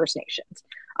consultation with First Nations.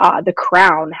 The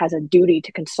Crown has a duty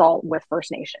to consult with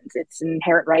First Nations. It's an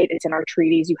inherent right. It's in our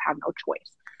treaties. You have no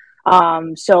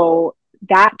choice. So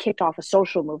that kicked off a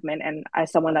social movement. And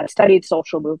as someone that studied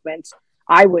social movements,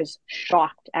 I was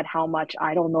shocked at how much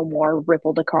I Don't Know More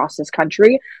rippled across this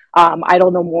country. I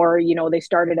Don't Know More, they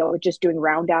started out with just doing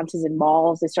round dances in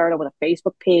malls. They started with a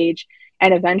Facebook page.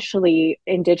 And eventually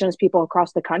Indigenous people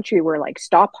across the country were like,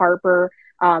 stop Harper,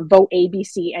 vote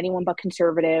ABC, anyone but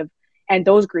conservative. And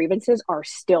those grievances are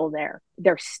still there.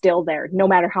 They're still there. No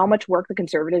matter how much work the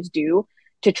Conservatives do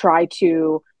to try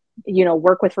to,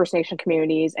 work with First Nation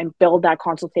communities and build that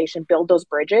consultation, build those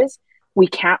bridges, we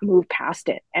can't move past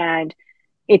it. And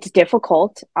it's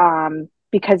difficult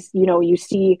because, you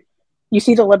see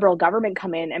the Liberal government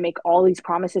come in and make all these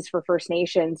promises for First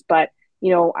Nations. But,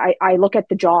 I look at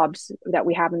the jobs that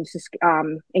we have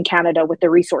in Canada with the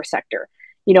resource sector.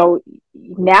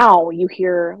 Now you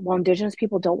hear, well, Indigenous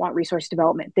people don't want resource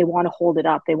development. They want to hold it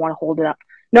up.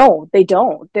 No, they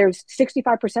don't. There's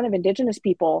 65% of Indigenous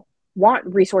people want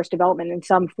resource development in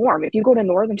some form. If you go to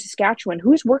northern Saskatchewan,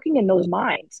 who's working in those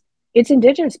mines? It's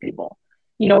Indigenous people.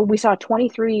 We saw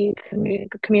 23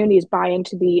 communities buy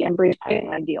into the Enbridge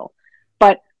pipeline deal.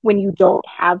 But when you don't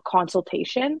have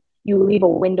consultation, you leave a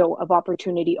window of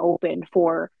opportunity open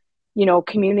for,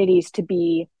 communities to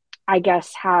be, I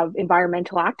guess, have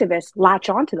environmental activists latch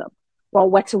onto them. Well,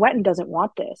 Wet'suwet'en doesn't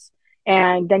want this.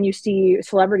 And then you see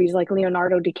celebrities like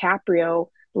Leonardo DiCaprio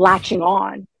latching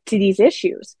on to these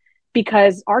issues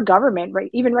because our government,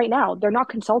 even right now, they're not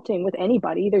consulting with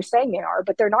anybody. They're saying they are,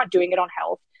 but they're not doing it on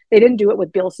health. They didn't do it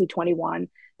with Bill C-21.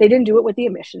 They didn't do it with the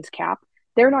emissions cap.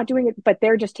 They're not doing it, but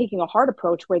they're just taking a hard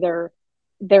approach where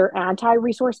they're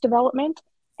anti-resource development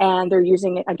and they're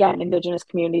using, again, Indigenous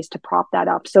communities to prop that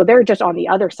up. So they're just on the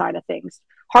other side of things.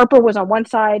 Harper was on one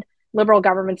side, Liberal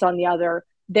government's on the other.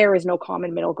 There is no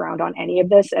common middle ground on any of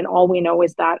this. And all we know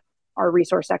is that our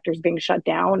resource sector is being shut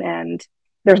down and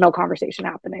there's no conversation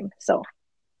happening. So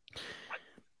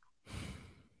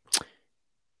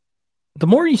the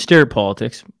more you stare at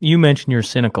politics, you mentioned you're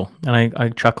cynical, and I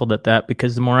chuckled at that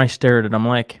because the more I stare at it, I'm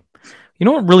like, you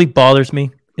know what really bothers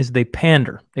me is they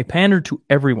pander. They pander to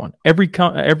everyone. Every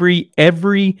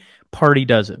party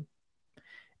does it,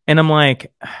 and I'm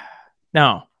like,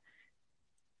 no.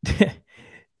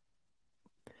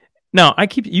 No,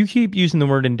 you keep using the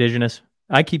word Indigenous.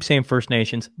 I keep saying First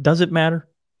Nations. Does it matter?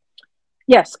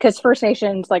 Yes, because First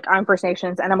Nations, like I'm First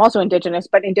Nations and I'm also Indigenous,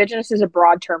 but Indigenous is a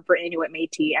broad term for Inuit,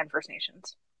 Métis, and First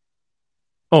Nations.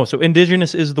 Oh, so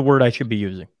Indigenous is the word I should be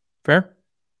using. Fair?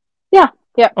 Yeah.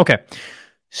 Okay.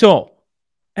 So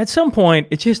at some point,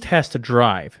 it just has to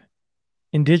drive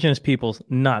Indigenous people's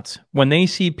nuts when they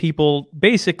see people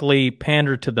basically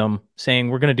pander to them saying,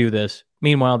 we're going to do this.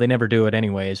 Meanwhile, they never do it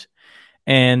anyways.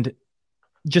 And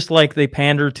just like they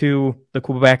pander to the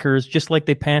Quebecers, just like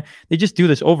they just do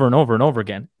this over and over and over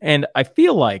again. And I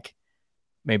feel like,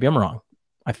 maybe I'm wrong,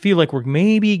 I feel like we're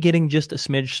maybe getting just a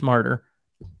smidge smarter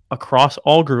across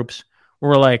all groups.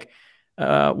 We're like,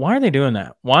 why are they doing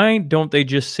that? Why don't they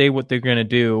just say what they're going to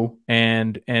do?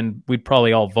 And we'd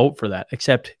probably all vote for that,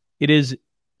 except it is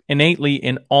innately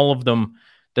in all of them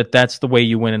that that's the way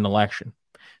you win an election.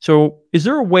 So is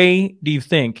there a way, do you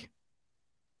think,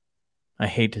 I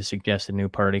hate to suggest a new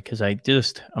party because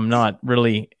I'm not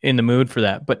really in the mood for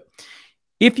that. But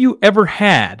if you ever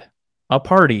had a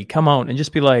party come out and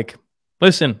just be like,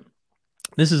 listen,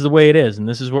 this is the way it is and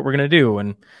this is what we're going to do.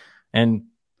 And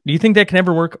do you think that can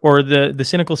ever work? Or the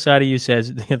cynical side of you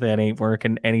says that ain't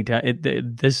working anytime.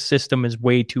 This system is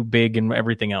way too big and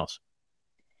everything else.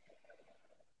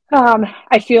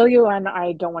 I feel you and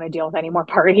I don't want to deal with any more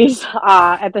parties.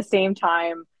 At the same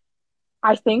time,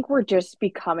 I think we're just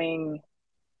becoming...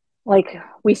 like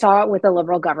we saw it with the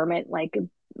Liberal government, like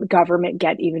government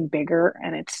get even bigger.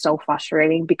 And it's so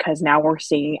frustrating because now we're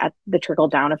seeing at the trickle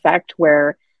down effect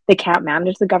where they can't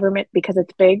manage the government because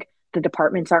it's big. The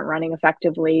departments aren't running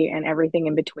effectively and everything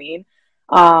in between.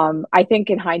 I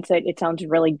think in hindsight, it sounds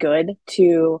really good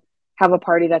to have a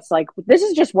party that's like, this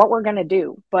is just what we're going to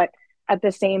do. But at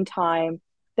the same time,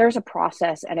 there's a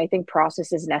process, and I think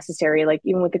process is necessary. Like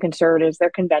even with the Conservatives, their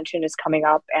convention is coming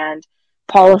up, and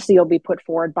policy will be put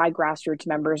forward by grassroots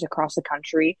members across the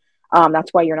country.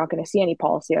 That's why you're not going to see any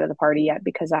policy out of the party yet,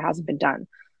 because that hasn't been done.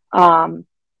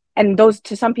 And those,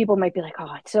 to some people, might be like,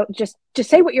 oh, so just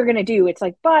say what you're going to do. It's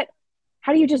like, but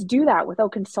how do you just do that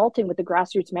without consulting with the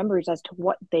grassroots members as to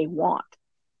what they want?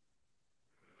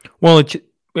 Well,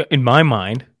 in my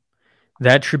mind,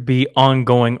 that should be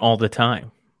ongoing all the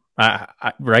time.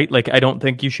 Right? Like, I don't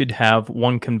think you should have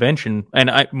one convention.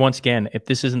 And once again, if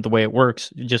this isn't the way it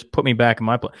works, just put me back in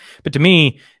my place. But to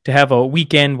me, to have a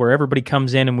weekend where everybody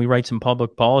comes in and we write some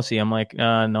public policy, I'm like,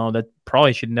 no, that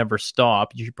probably should never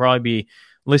stop. You should probably be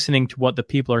listening to what the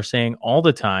people are saying all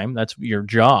the time. That's your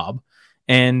job.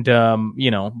 And,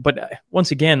 but once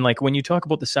again, like when you talk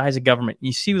about the size of government,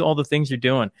 you see all the things you're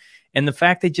doing and the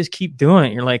fact they just keep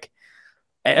doing it. You're like,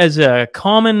 as a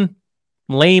common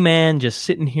layman just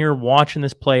sitting here watching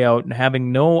this play out and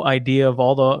having no idea of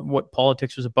what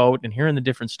politics was about and hearing the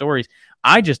different stories,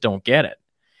 I just don't get it.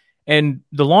 And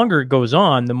the longer it goes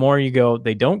on, the more you go,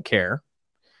 they don't care.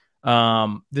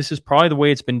 This is probably the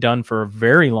way it's been done for a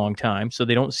very long time, so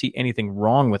they don't see anything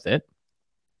wrong with it.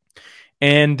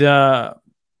 And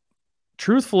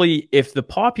truthfully, if the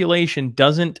population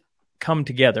doesn't come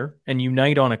together and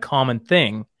unite on a common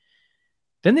thing,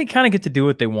 then they kind of get to do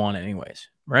what they want anyways,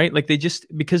 right? Like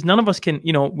because none of us can,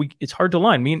 it's hard to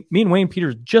line. Me and Wayne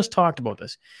Peters just talked about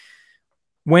this.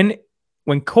 When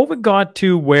COVID got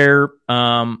to where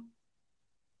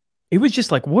it was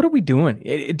just like, what are we doing?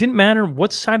 It didn't matter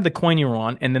what side of the coin you were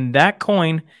on. And then that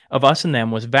coin of us and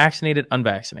them was vaccinated,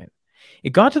 unvaccinated.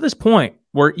 It got to this point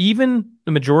where even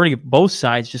the majority of both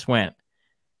sides just went,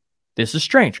 this is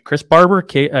strange. Chris Barber,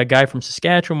 a guy from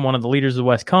Saskatchewan, one of the leaders of the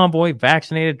West Convoy,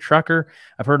 vaccinated, trucker.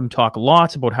 I've heard him talk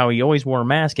lots about how he always wore a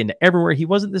mask into everywhere. He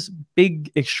wasn't this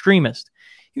big extremist.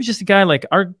 He was just a guy like,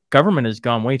 our government has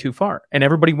gone way too far. And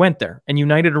everybody went there and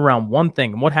united around one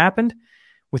thing. And what happened?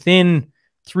 Within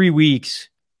 3 weeks,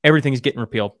 everything's getting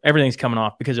repealed. Everything's coming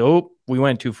off because, we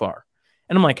went too far.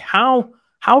 And I'm like, how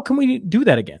can we do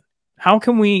that again? How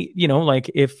can we,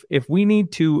 if we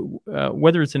need to,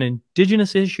 whether it's an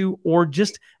Indigenous issue or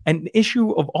just an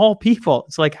issue of all people,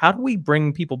 it's like, how do we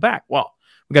bring people back? Well,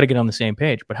 we got to get on the same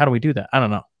page, but how do we do that? I don't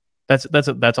know.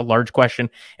 That's a large question,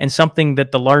 and something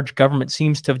that the large government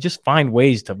seems to just find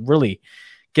ways to really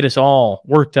get us all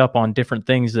worked up on different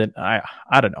things that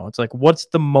I don't know. It's like, what's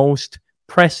the most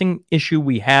pressing issue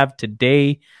we have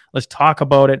today? Let's talk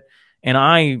about it. And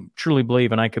I truly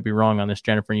believe, and I could be wrong on this,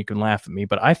 Jennifer, and you can laugh at me,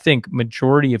 but I think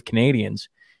majority of Canadians,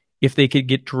 if they could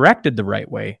get directed the right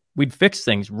way, we'd fix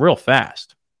things real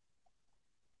fast.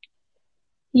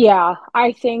 Yeah,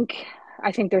 I think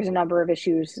there's a number of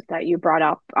issues that you brought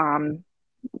up.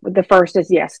 The first is,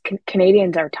 yes,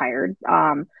 Canadians are tired.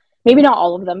 Maybe not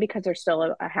all of them, because there's still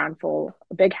a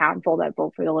big handful that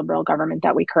vote for the Liberal government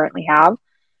that we currently have.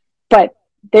 But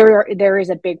there is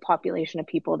a big population of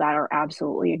people that are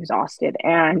absolutely exhausted.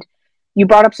 And you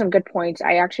brought up some good points.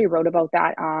 I actually wrote about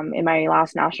that in my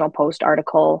last National Post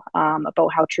article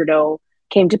about how Trudeau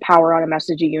came to power on a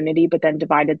message of unity, but then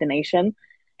divided the nation.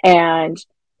 And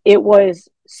it was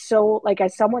so, like,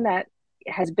 as someone that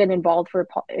has been involved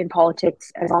in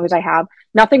politics as long as I have,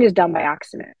 nothing is done by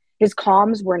accident. His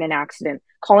comms weren't an accident.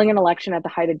 Calling an election at the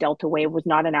height of Delta wave was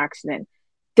not an accident.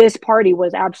 This party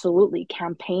was absolutely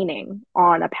campaigning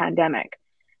on a pandemic,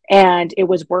 and it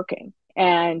was working.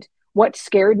 And what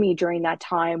scared me during that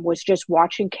time was just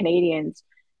watching Canadians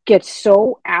get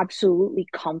so absolutely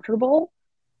comfortable,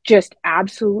 just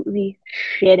absolutely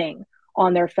shitting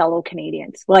on their fellow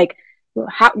Canadians. Like,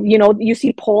 how, you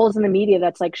see polls in the media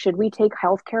that's like, should we take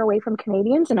healthcare away from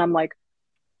Canadians? And I'm like,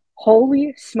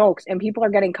 holy smokes. And people are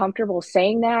getting comfortable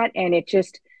saying that. And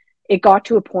it got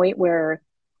to a point where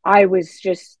I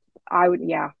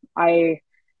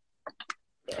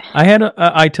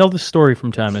tell this story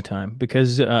from time to time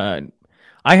because I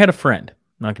had a friend,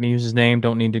 I'm not going to use his name,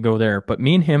 don't need to go there, but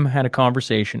me and him had a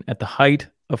conversation at the height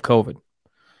of COVID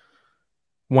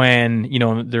when,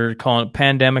 they're calling it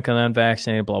pandemic and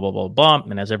unvaccinated, blah, blah, blah, blah.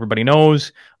 And as everybody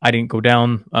knows, I didn't go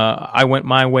down. I went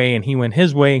my way and he went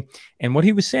his way. And what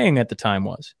he was saying at the time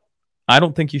was, I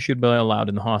don't think you should be allowed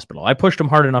in the hospital. I pushed him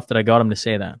hard enough that I got him to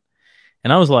say that.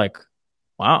 And I was like,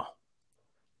 wow.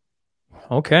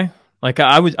 Okay. Like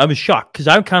I was shocked because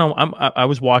I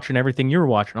was watching everything you were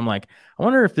watching. I'm like, I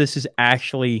wonder if this is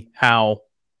actually how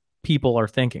people are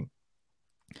thinking.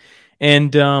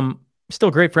 And still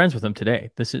great friends with him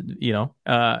today. This is,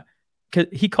 cause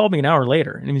he called me an hour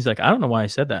later and he's like, I don't know why I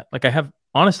said that. Like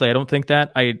honestly, I don't think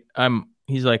that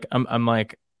he's like, I'm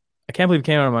like, I can't believe it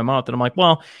came out of my mouth. And I'm like,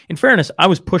 well, in fairness, I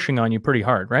was pushing on you pretty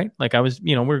hard, right? Like I was,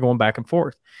 we were going back and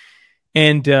forth.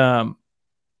 And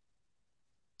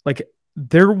like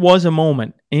there was a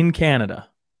moment in Canada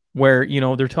where,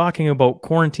 they're talking about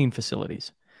quarantine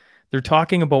facilities. They're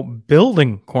talking about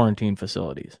building quarantine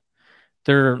facilities.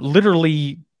 They're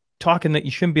literally talking that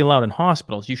you shouldn't be allowed in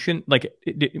hospitals. You shouldn't, like,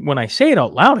 when I say it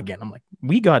out loud again, I'm like,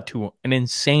 we got to an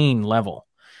insane level,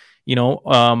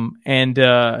 and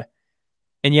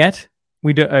yet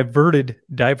we averted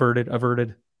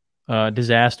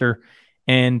disaster.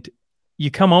 And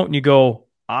you come out and you go,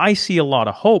 I see a lot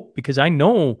of hope, because I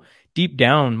know deep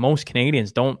down most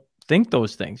Canadians don't think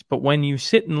those things. But when you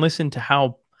sit and listen to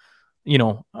how,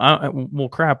 I'll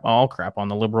crap on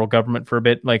the Liberal government for a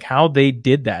bit, like how they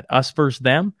did that, us versus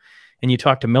them. And you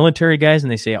talk to military guys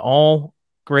and they say all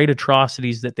great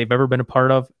atrocities that they've ever been a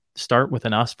part of start with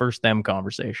an us versus them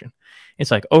conversation. It's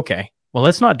like, okay, well,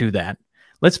 let's not do that.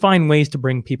 Let's find ways to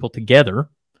bring people together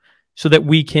so that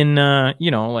we can,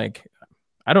 like,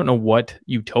 I don't know what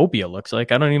utopia looks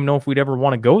like. I don't even know if we'd ever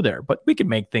want to go there, but we could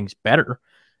make things better.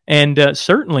 And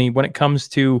certainly when it comes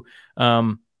to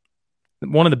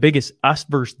one of the biggest us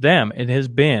versus them, it has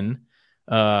been,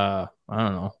 I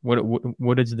don't know,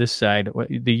 what is this side?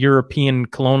 The European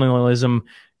colonialism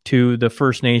to the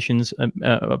First Nations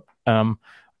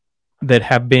that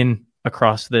have been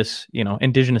across this,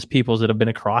 Indigenous peoples that have been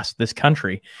across this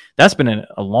country. That's been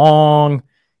a long,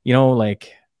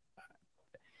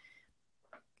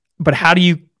 but how do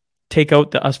you take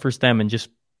out the us versus them and just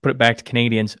put it back to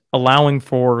Canadians, allowing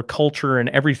for culture and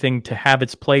everything to have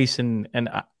its place? And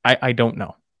I don't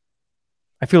know.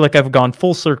 I feel like I've gone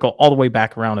full circle all the way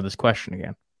back around to this question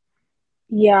again.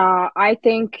 Yeah, I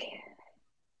think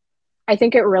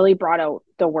it really brought out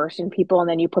the worst in people, and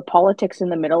then you put politics in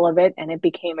the middle of it, and it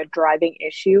became a driving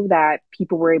issue that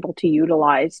people were able to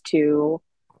utilize to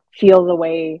feel the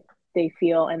way they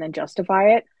feel and then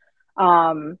justify it.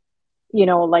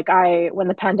 When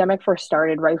the pandemic first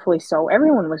started, rightfully so,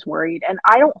 everyone was worried. And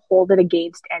I don't hold it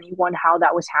against anyone how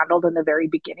that was handled in the very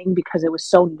beginning, because it was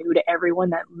so new to everyone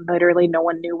that literally no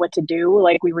one knew what to do.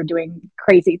 Like, we were doing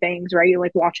crazy things, right?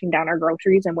 Like washing down our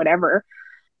groceries and whatever.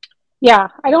 Yeah,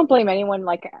 I don't blame anyone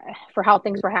for how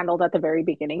things were handled at the very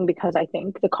beginning, because I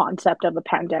think the concept of a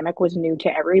pandemic was new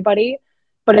to everybody.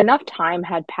 But enough time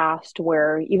had passed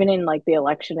where even in the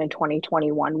election in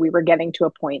 2021, we were getting to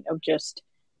a point of just,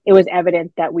 it was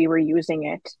evident that we were using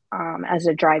it as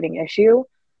a driving issue.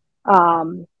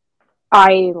 I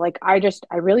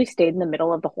really stayed in the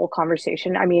middle of the whole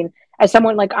conversation. I mean, as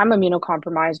someone, I'm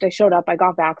immunocompromised, I showed up, I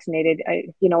got vaccinated.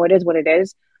 It is what it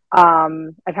is.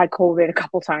 I've had COVID a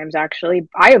couple times, actually.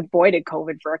 I avoided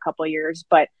COVID for a couple of years,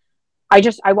 but I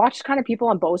watched kind of people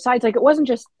on both sides. It wasn't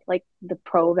just the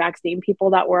pro-vaccine people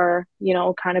that were,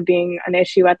 kind of being an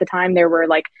issue at the time. There were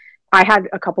I had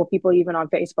a couple people even on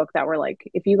Facebook that were like,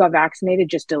 if you got vaccinated,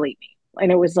 just delete me.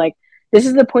 And it was this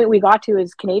is the point we got to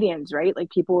as Canadians, right?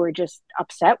 People were just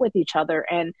upset with each other,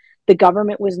 and the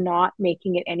government was not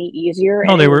making it any easier.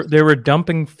 No, they were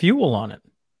dumping fuel on it.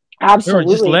 Absolutely. They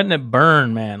were just letting it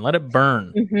burn, man. Let it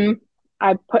burn. Mm-hmm.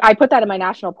 I put that in my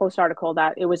National Post article,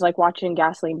 that it was like watching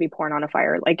gasoline be poured on a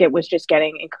fire. It was just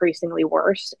getting increasingly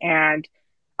worse. And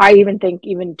I even think,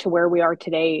 even to where we are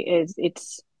today,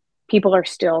 people are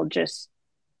still just,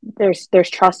 there's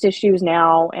trust issues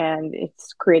now, and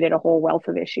it's created a whole wealth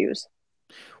of issues.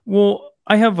 Well,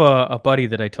 I have a buddy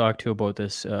that I talked to about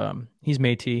this. He's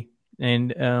Métis,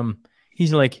 and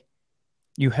he's like,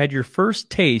 you had your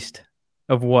first taste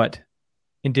of what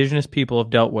Indigenous people have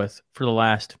dealt with for the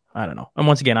last, I don't know. And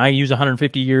once again, I use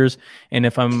 150 years, and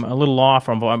if I'm a little off,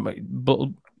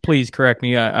 please correct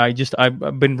me.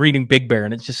 I've been reading Big Bear,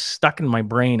 and it's just stuck in my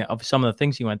brain of some of the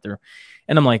things he went through.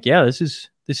 And I'm like, yeah, this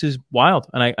is wild.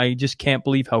 And I just can't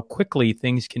believe how quickly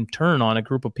things can turn on a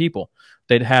group of people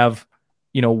that have,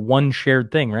 one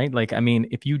shared thing, right?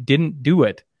 If you didn't do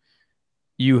it,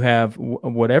 you have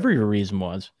whatever your reason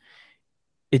was.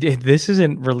 This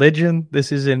isn't religion.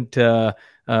 This isn't a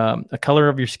color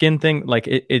of your skin thing.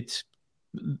 It's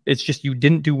just, you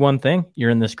didn't do one thing. You're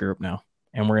in this group now,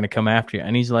 and we're going to come after you.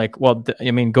 And he's like, well,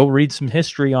 go read some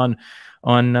history on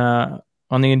the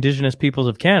Indigenous peoples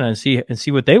of Canada and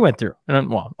see what they went through.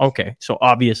 And okay. So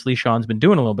obviously Sean's been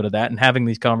doing a little bit of that and having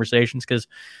these conversations, because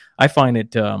I find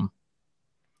it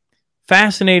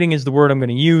fascinating is the word I'm going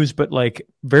to use, but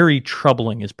very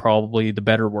troubling is probably the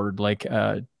better word.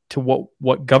 To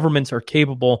what governments are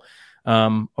capable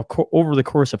over the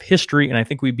course of history. And I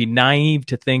think we'd be naive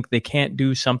to think they can't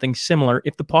do something similar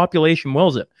if the population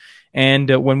wills it. And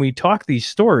when we talk these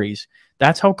stories,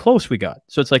 that's how close we got.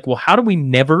 So it's how do we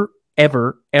never,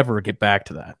 ever, ever get back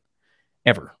to that?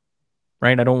 Ever.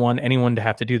 right? I don't want anyone to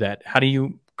have to do that. How do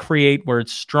you create where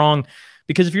it's strong?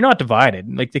 Because if you're not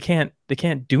divided, like they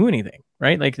can't do anything,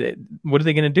 right? Like what are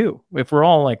they going to do if we're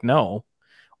all like no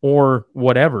or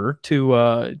whatever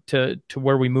to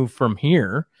where we move from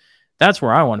here? That's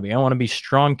where I want to be. I want to be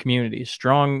strong communities,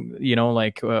 strong,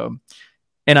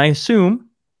 and I assume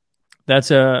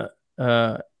that's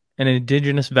an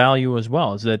indigenous value as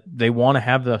well, is that they want to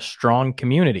have the strong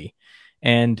community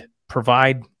and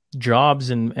provide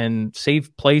jobs and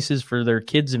safe places for their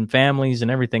kids and families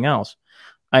and everything else.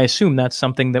 I assume that's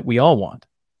something that we all want.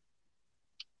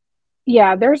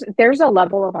 Yeah, there's a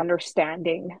level of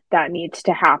understanding that needs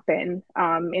to happen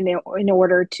in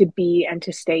order to be and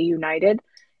to stay united.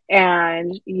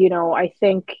 And I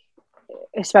think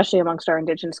especially amongst our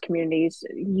Indigenous communities,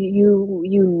 you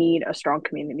need a strong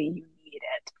community. You need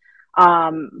it.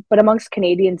 But amongst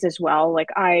Canadians as well, like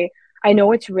I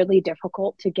know it's really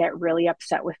difficult to get really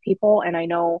upset with people, and I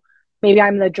know maybe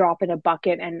I'm the drop in a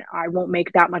bucket and I won't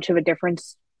make that much of a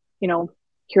difference,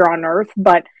 here on earth,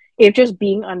 but if just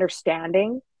being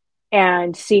understanding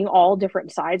and seeing all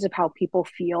different sides of how people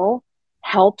feel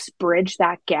helps bridge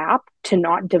that gap to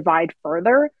not divide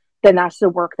further, then that's the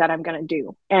work that I'm going to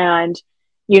do. And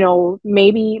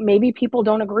maybe people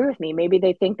don't agree with me. Maybe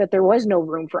they think that there was no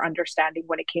room for understanding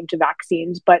when it came to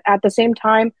vaccines. But at the same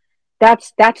time,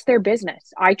 that's their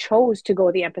business. I chose to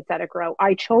go the empathetic route.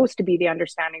 I chose to be the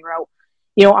understanding route.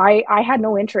 I had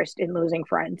no interest in losing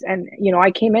friends. And,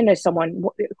 I came in as someone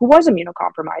who was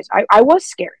immunocompromised. I was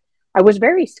scared. I was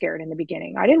very scared in the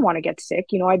beginning. I didn't want to get sick.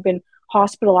 I'd been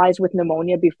hospitalized with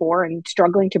pneumonia before, and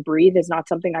struggling to breathe is not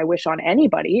something I wish on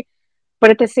anybody.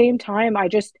 But at the same time,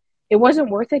 it wasn't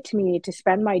worth it to me to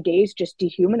spend my days just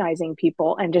dehumanizing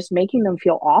people and just making them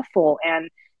feel awful and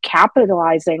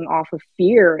capitalizing off of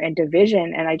fear and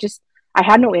division. And I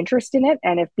had no interest in it.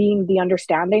 And if being the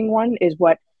understanding one is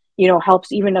what,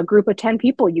 helps even a group of 10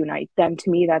 people unite, then to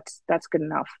me, that's good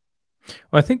enough.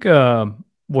 Well, I think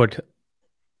what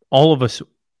all of us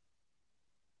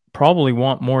probably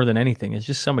want more than anything is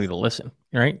just somebody to listen,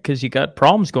 right? Because you got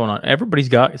problems going on. Everybody's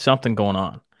got something going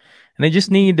on, and they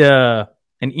just need an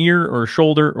ear or a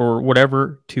shoulder or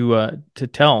whatever to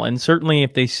tell. And certainly,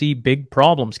 if they see big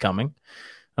problems coming,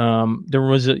 there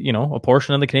was a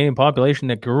portion of the Canadian population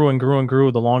that grew and grew and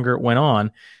grew the longer it went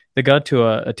on. They got to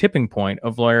a tipping point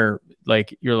of where,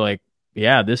 like, you're like,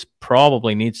 yeah, this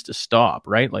probably needs to stop,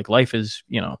 right? Like, life is,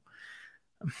 yeah,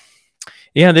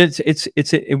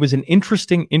 it was an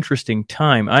interesting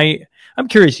time. I'm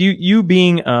curious, you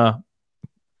being I'm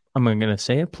going to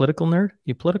say a political nerd.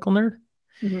 You political nerd?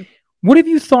 Mm-hmm. What have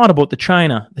you thought about the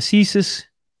China, the CSIS,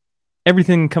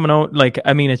 everything coming out? Like,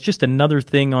 I mean, it's just another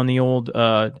thing on the old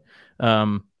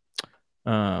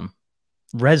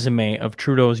resume of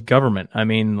Trudeau's government. I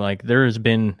mean, like, there has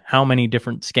been how many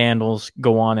different scandals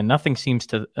go on, and nothing seems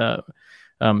to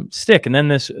stick. And then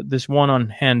this one on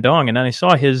Handong, and then I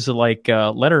saw his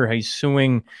letter. He's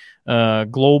suing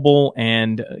Global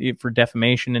and for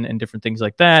defamation and different things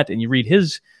like that. And you read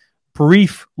his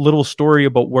brief little story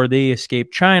about where they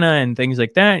escaped China and things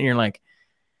like that, and you're like,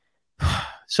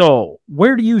 so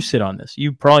where do you sit on this?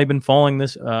 You've probably been following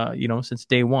this, since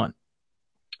day one.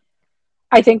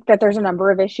 I think that there's a number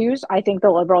of issues. I think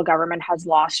the Liberal government has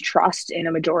lost trust in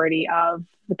a majority of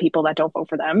the people that don't vote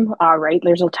for them, right?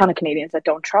 There's a ton of Canadians that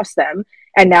don't trust them.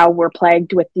 And now we're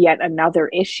plagued with yet another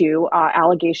issue.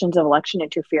 Allegations of election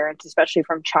interference, especially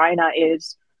from China,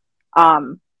 is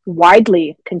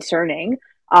widely concerning.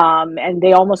 And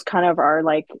they almost kind of are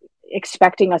like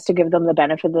expecting us to give them the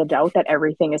benefit of the doubt that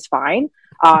everything is fine.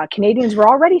 Canadians were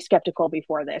already skeptical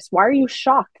before this. Why are you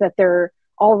shocked that they're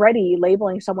already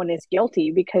labeling someone as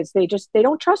guilty? Because they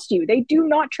don't trust you. They do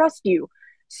not trust you.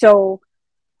 So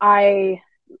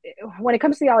when it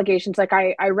comes to the allegations, like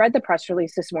I read the press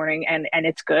release this morning, and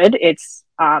it's good. It's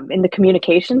in the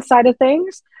communication side of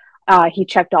things. He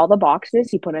checked all the boxes.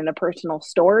 He put in a personal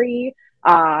story.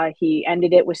 He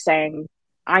ended it with saying,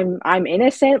 I'm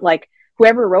innocent. Like,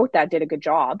 whoever wrote that did a good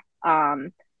job.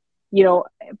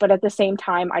 But at the same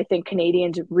time, I think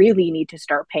Canadians really need to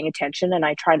start paying attention, and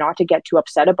I try not to get too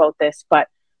upset about this, but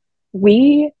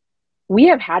we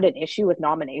have had an issue with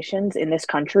nominations in this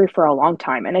country for a long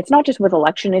time. And it's not just with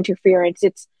election interference.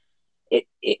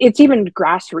 It's even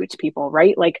grassroots people,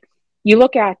 right? Like, you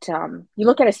look at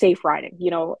a safe riding.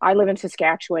 I live in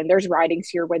Saskatchewan. There's ridings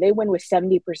here where they win with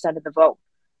 70% of the vote.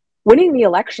 Winning the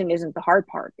election isn't the hard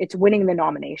part. It's winning the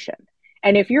nomination.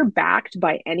 And if you're backed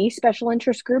by any special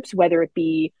interest groups, whether it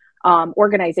be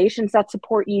organizations that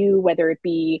support you, whether it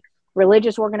be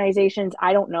religious organizations,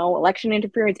 I don't know, election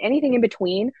interference, anything in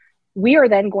between, we are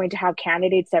then going to have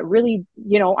candidates that really,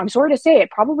 I'm sorry to say it,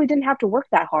 probably didn't have to work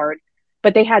that hard,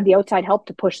 but they had the outside help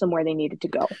to push them where they needed to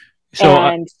go. So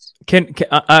and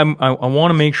I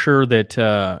want to make sure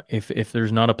that if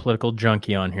there's not a political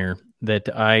junkie on here, that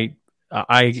I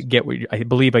get I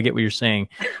believe I get what you're saying.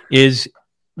 Is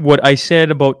what I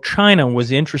said about China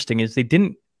was interesting. Is they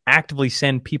didn't actively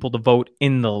send people to vote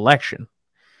in the election.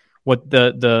 What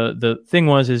the thing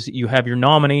was is you have your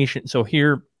nomination. So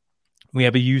here we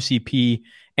have a UCP,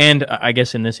 and I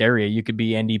guess in this area you could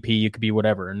be NDP, you could be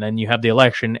whatever, and then you have the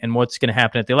election. And what's going to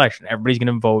happen at the election? Everybody's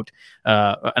going to vote.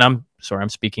 And I'm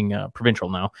speaking provincial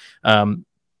now.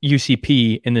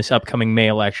 UCP in this upcoming May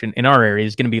election in our area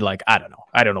is going to be like, I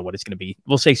don't know what it's going to be.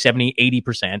 We'll say 70,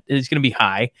 80%. It's going to be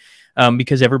high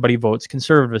because everybody votes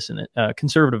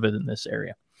conservative in this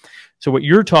area. So what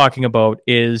you're talking about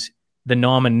is the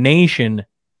nomination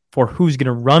for who's going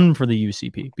to run for the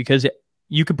UCP, because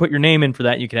you could put your name in for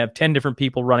that. You could have 10 different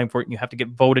people running for it, and you have to get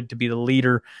voted to be the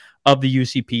leader of the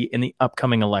UCP in the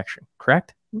upcoming election,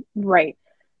 correct? Right.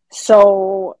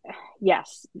 So,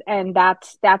 yes. And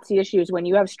that's the issue, is when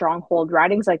you have stronghold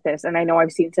ridings like this. And I know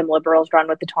I've seen some Liberals run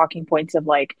with the talking points of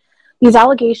like, these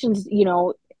allegations,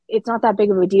 it's not that big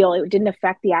of a deal. It didn't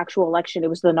affect the actual election. It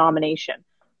was the nomination.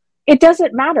 It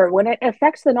doesn't matter. When it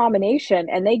affects the nomination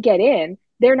and they get in,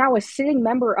 they're now a sitting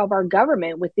member of our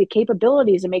government with the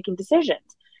capabilities of making decisions.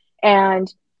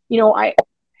 And, I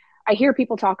hear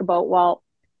people talk about, well,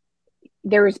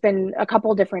 there's been a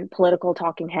couple different political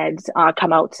talking heads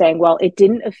come out saying, well, it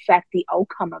didn't affect the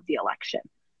outcome of the election.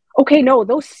 Okay, no,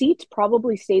 those seats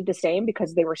probably stayed the same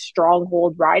because they were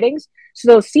stronghold ridings.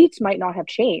 So those seats might not have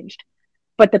changed.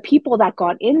 But the people that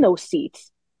got in those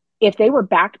seats, if they were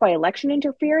backed by election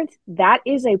interference, that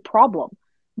is a problem.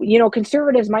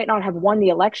 Conservatives might not have won the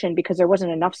election because there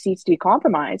wasn't enough seats to be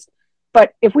compromised.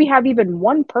 But if we have even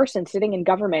one person sitting in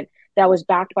government that was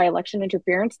backed by election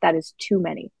interference, that is too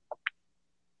many.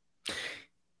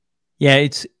 Yeah,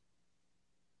 it's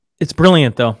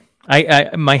brilliant though.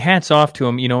 I my hat's off to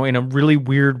him, in a really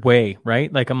weird way,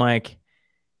 right? Like I'm like,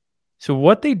 so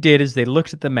what they did is they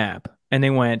looked at the map and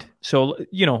they went, so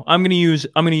I'm going to use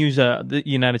the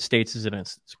United States as an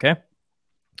instance, okay?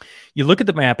 You look at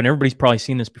the map, and everybody's probably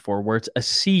seen this before, where it's a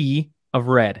sea of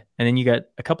red, and then you got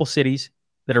a couple cities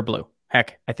that are blue.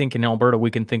 Heck, I think in Alberta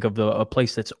we can think of a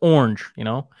place that's orange.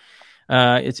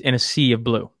 It's in a sea of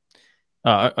blue,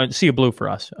 a sea of blue for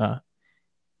us.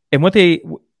 And what they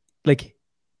like,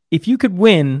 if you could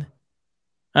win,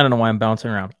 I don't know why I'm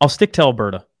bouncing around. I'll stick to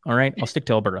Alberta. All right, I'll stick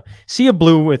to Alberta. Sea of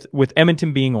blue with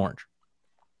Edmonton being orange.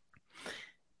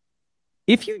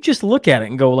 If you just look at it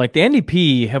and go, like, the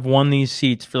NDP have won these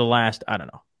seats for the last,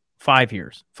 5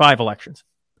 years, 5 elections.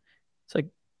 It's like,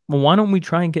 well, why don't we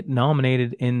try and get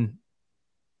nominated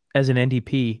as an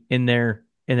NDP in there,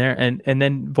 and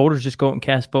then voters just go out and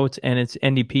cast votes, and it's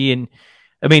NDP. And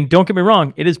I mean, don't get me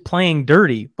wrong, it is playing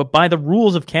dirty, but by the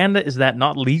rules of Canada, is that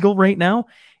not legal right now?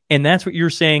 And that's what you're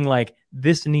saying, like,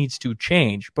 this needs to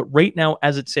change. But right now,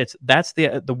 as it sits, that's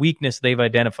the weakness they've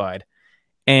identified.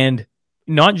 And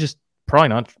probably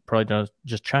not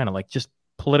just China, like just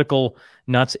political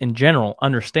nuts in general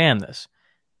understand this.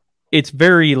 It's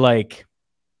very like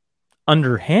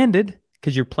underhanded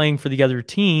because you're playing for the other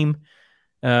team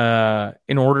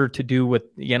in order to do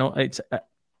what,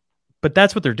 but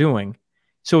that's what they're doing.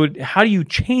 So how do you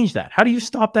change that? How do you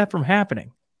stop that from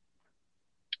happening?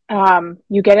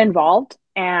 You get involved,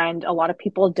 and a lot of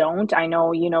people don't. I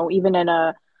know, even in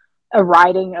a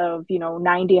riding of,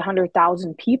 90,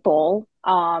 100,000 people,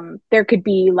 there could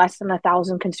be less than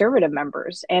 1,000 conservative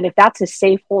members. And if that's a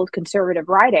safe hold conservative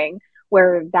riding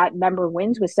where that member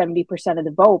wins with 70% of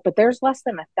the vote, but there's less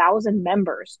than 1,000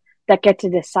 members that get to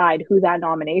decide who that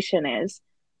nomination is,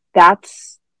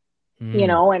 that's,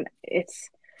 and it's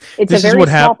a very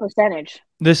small percentage.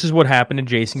 This is what happened to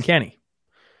Jason Kenney,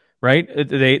 right?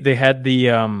 They had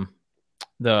the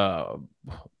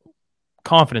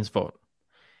confidence vote.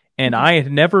 And I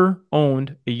had never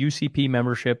owned a UCP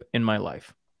membership in my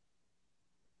life.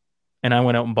 And I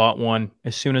went out and bought one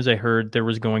as soon as I heard there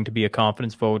was going to be a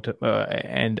confidence vote,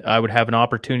 and I would have an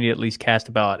opportunity to at least cast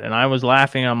a ballot. And I was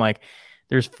laughing. I'm like,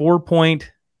 there's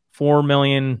 4.4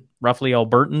 million roughly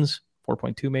Albertans,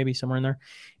 4.2 maybe, somewhere in there.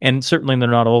 And certainly they're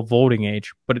not all voting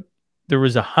age. But there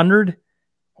was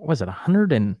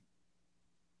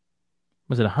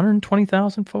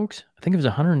 120,000 folks? I think it was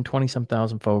 120-some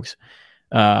thousand folks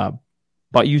bought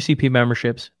UCP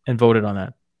memberships and voted on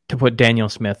that to put Danielle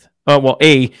Smith. To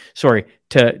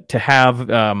have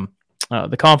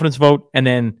the confidence vote, and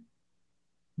then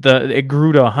it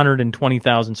grew to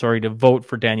 120,000. To vote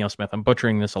for Danielle Smith. I'm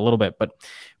butchering this a little bit, but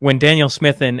when Danielle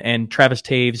Smith and Travis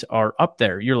Taves are up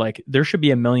there, you're like, there should be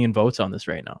 1 million votes on this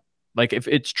right now. Like if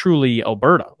it's truly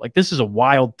Alberta, like this is a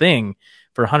wild thing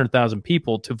for 100,000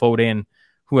 people to vote in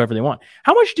whoever they want.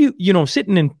 How much do you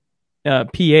sitting in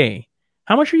PA,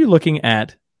 how much are you looking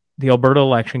at the Alberta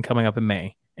election coming up in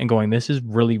May and going, this is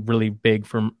really, really big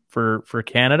for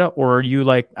Canada? Or are you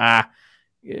like,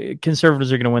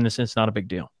 Conservatives are going to win this and it's not a big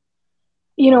deal?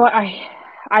 You know what?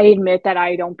 I admit that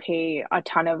I don't pay a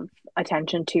ton of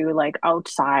attention to like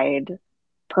outside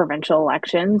provincial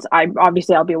elections.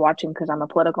 I'll be watching because I'm a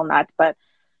political nut, but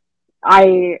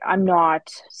I'm not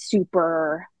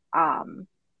super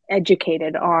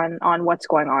educated on what's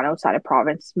going on outside of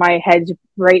province. My head's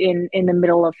right in the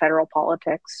middle of federal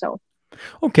politics. So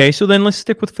okay, so then let's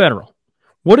stick with federal.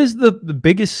 What is the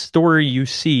biggest story you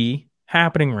see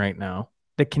happening right now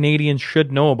that Canadians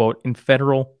should know about in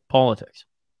federal politics?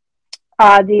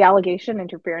 The allegation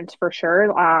interference for sure,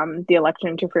 the election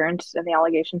interference and the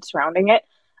allegations surrounding it.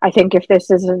 I think if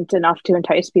this isn't enough to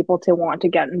entice people to want to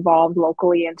get involved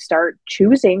locally and start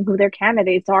choosing who their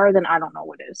candidates are, then I don't know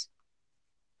what is.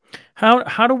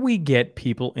 How do we get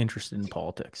people interested in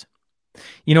politics?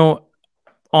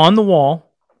 On the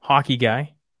wall, hockey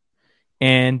guy.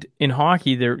 And in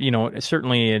hockey, there,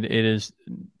 certainly it is,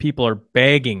 people are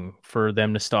begging for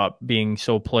them to stop being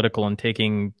so political and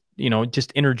taking,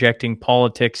 just interjecting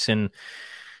politics and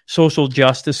social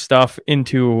justice stuff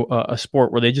into a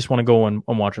sport where they just want to go and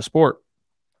watch a sport.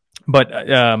 But,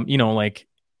 like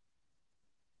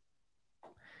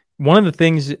one of the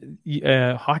things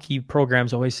hockey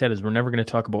programs always said is we're never going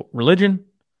to talk about religion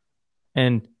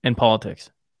and politics.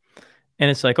 And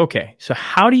it's like, okay, so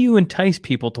how do you entice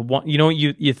people to want,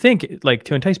 you think like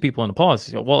to entice people into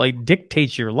politics, well, it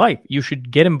dictates your life. You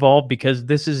should get involved because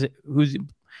this is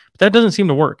but that doesn't seem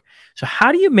to work. So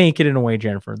how do you make it in a way,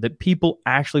 Jennifer, that people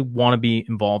actually want to be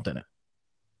involved in it?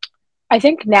 I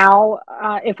think now,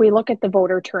 if we look at the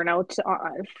voter turnout,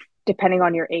 depending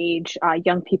on your age,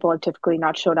 young people have typically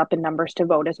not showed up in numbers to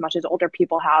vote as much as older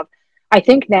people have. I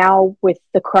think now with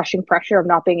the crushing pressure of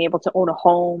not being able to own a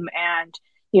home and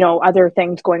other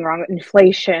things going wrong with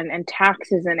inflation and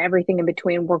taxes and everything in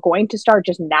between, we're going to start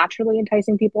just naturally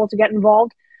enticing people to get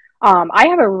involved. I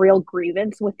have a real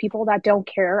grievance with people that don't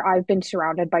care. I've been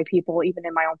surrounded by people, even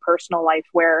in my own personal life,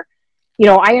 where,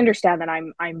 I understand that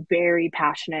I'm very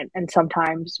passionate, and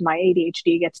sometimes my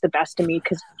ADHD gets the best of me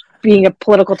because being a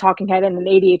political talking head and an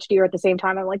ADHD are at the same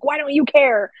time, I'm like, why don't you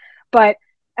care? But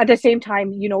at the same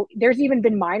time, there's even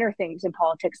been minor things in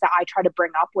politics that I try to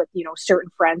bring up with,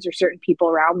 certain friends or certain people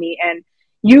around me. And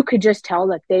you could just tell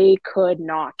that they could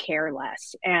not care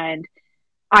less. And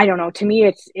I don't know, to me,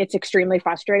 it's extremely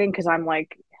frustrating because I'm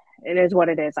like, it is what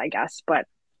it is, I guess, but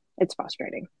it's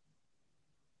frustrating.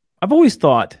 I've always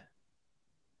thought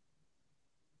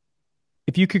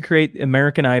if you could create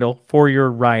American Idol for your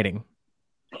riding,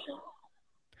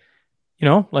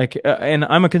 and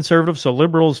I'm a conservative, so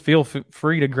liberals feel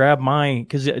free to grab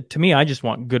because to me, I just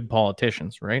want good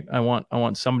politicians, right? I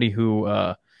want somebody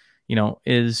who,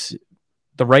 is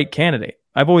the right candidate.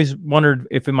 I've always wondered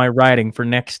if in my riding for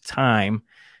next time,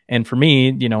 and for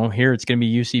me, here it's going to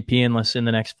be UCP unless in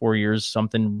the next 4 years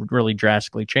something really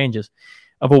drastically changes,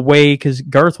 of a way, because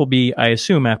Garth will be, I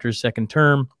assume, after his second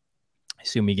term, I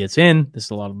assume he gets in. This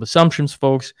is a lot of assumptions,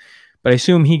 folks. But I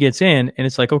assume he gets in, and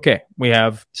it's like, okay, we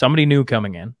have somebody new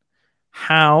coming in.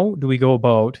 How do we go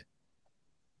about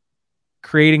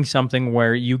creating something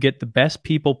where you get the best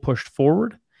people pushed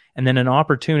forward and then an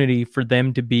opportunity for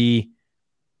them to be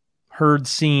heard,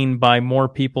 seen by more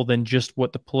people than just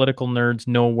what the political nerds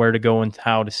know where to go and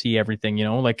how to see everything,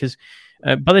 because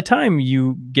by the time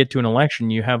you get to an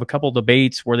election, you have a couple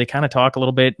debates where they kind of talk a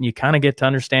little bit and you kind of get to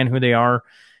understand who they are.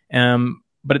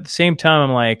 But at the same time,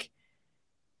 I'm like,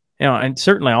 and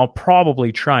certainly I'll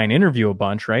probably try and interview a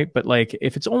bunch, right? But like,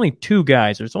 if it's only 2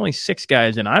 guys, or it's only 6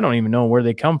 guys, and I don't even know where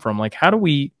they come from, like, how do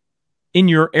we, in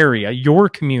your area, your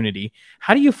community,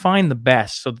 how do you find the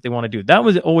best so that they want to do it? That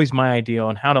was always my idea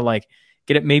on how to like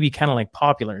get it maybe kind of like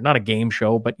popular, not a game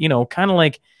show, but kind of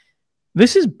like,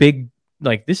 this is big.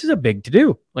 Like, this is a big to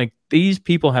do. Like, these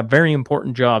people have very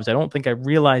important jobs. I don't think I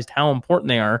realized how important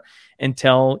they are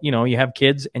until, you have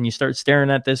kids and you start staring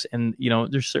at this, and,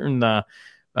 there's certain,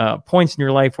 points in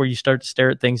your life where you start to stare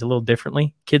at things a little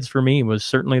differently. Kids for me was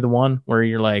certainly the one where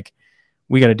you're like,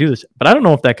 we got to do this. But I don't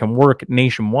know if that can work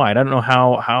nationwide. I don't know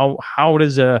how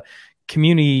does a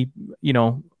community,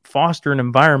 foster an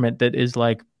environment that is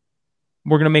like,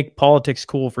 we're going to make politics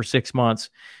cool for 6 months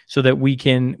so that we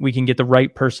can get the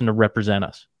right person to represent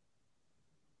us.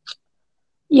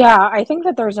 Yeah, I think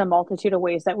that there's a multitude of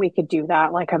ways that we could do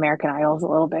that, like American Idol is a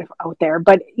little bit out there.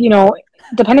 But,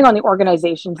 depending on the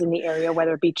organizations in the area,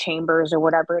 whether it be chambers or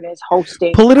whatever it is,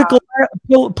 hosting. Political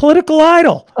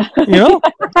idol, get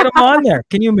him on there.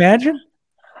 Can you imagine?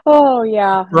 Oh,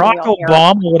 yeah. Barack Maybe I'll hear it.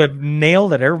 Obama would have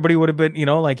nailed it. Everybody would have been,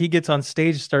 like he gets on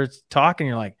stage, starts talking.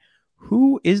 You're like,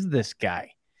 who is this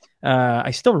guy?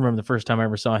 I still remember the first time I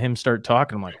ever saw him start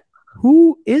talking. I'm like,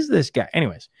 who is this guy?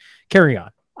 Anyways, carry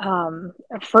on.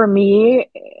 For me,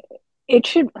 it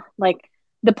should,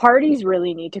 the parties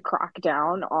really need to crack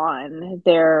down on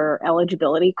their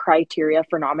eligibility criteria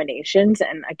for nominations.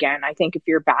 And again, I think if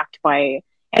you're backed by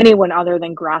anyone other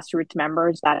than grassroots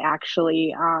members that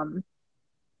actually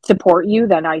support you,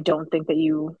 then I don't think that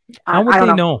you. How would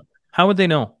they know? How would they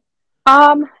know?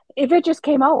 If it just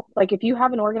came out, like if you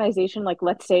have an organization, like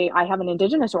let's say I have an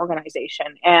Indigenous organization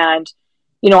and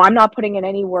I'm not putting in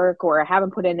any work, or I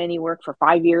haven't put in any work for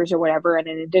 5 years or whatever, and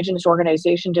an Indigenous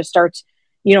organization just starts,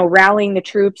 rallying the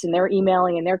troops, and they're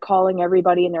emailing and they're calling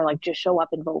everybody, and they're like, just show up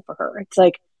and vote for her. It's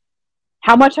like,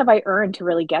 how much have I earned to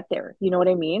really get there? You know what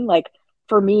I mean? Like,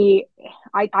 for me,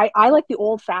 I like the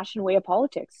old fashioned way of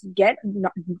politics.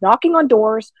 Knocking on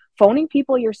doors, phoning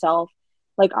people yourself.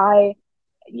 Like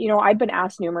I've been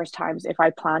asked numerous times if I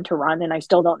plan to run, and I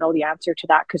still don't know the answer to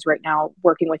that, because right now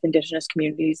working with Indigenous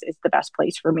communities is the best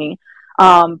place for me.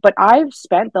 But I've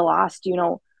spent the last,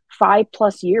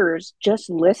 5+ years just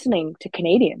listening to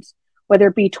Canadians, whether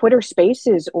it be Twitter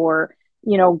Spaces or,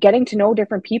 getting to know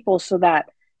different people, so that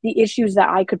the issues that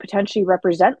I could potentially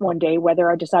represent one day, whether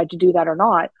I decide to do that or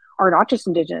not, are not just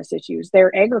Indigenous issues.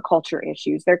 They're agriculture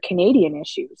issues. They're Canadian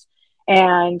issues.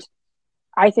 And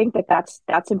I think that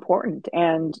that's important.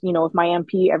 And, if my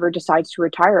MP ever decides to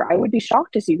retire, I would be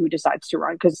shocked to see who decides to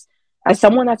run, because as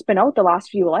someone that's been out the last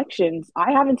few elections,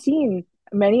 I haven't seen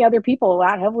many other people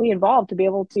that heavily involved to be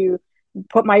able to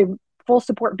put my full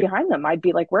support behind them. I'd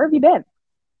be like, where have you been?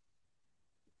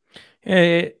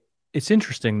 It's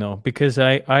interesting though, because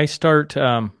I start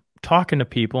talking to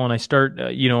people, and I start,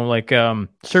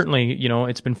 certainly,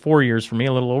 it's been 4 years for me,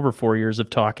 a little over 4 years of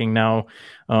talking now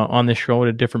on this show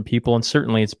to different people. And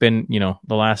certainly it's been,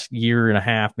 the last year and a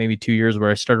half, maybe 2 years,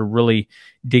 where I started really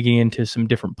digging into some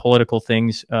different political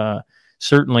things,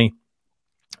 certainly.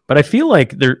 But I feel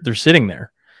like they're sitting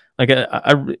there. Like,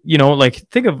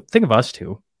 think of us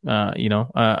two,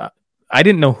 I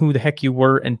didn't know who the heck you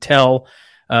were until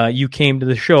you came to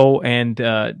the show, and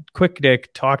Quick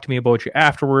Dick talked to me about you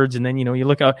afterwards. And then, you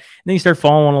look out, and then you start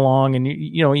following along, and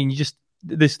and you just,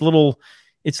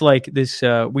 it's like this,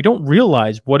 we don't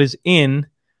realize what is in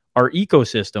our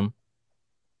ecosystem,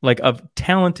 like, of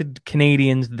talented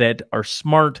Canadians that are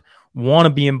smart, want to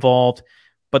be involved,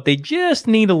 but they just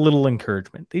need a little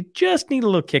encouragement. They just need a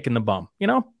little kick in the bum,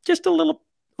 just a little,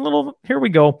 here we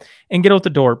go, and get out the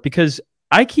door. Because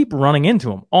I keep running into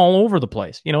them all over the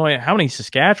place. How many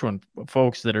Saskatchewan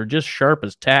folks that are just sharp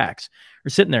as tacks are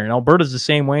sitting there, and Alberta's the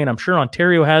same way, and I'm sure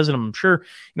Ontario has them. I'm sure,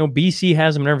 BC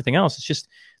has them, and everything else. It's just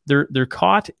they're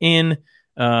caught in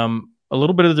a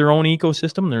little bit of their own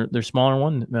ecosystem, their smaller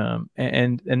one,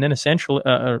 and then essentially,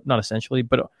 not essentially,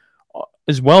 but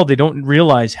as well, they don't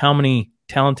realize how many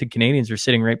talented Canadians are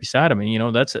sitting right beside them.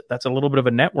 And that's a little bit of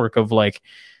a network of, like,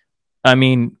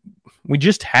 we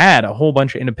just had a whole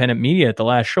bunch of independent media at the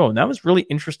last show, and that was really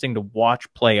interesting to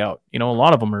watch play out. A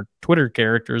lot of them are Twitter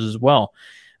characters as well.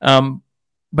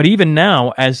 But even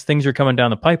now, as things are coming down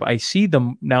the pipe, I see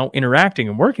them now interacting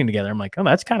and working together. I'm like, oh,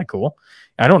 that's kind of cool.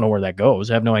 I don't know where that goes.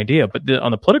 I have no idea. But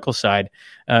on the political side,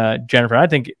 Jennifer, I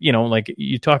think, like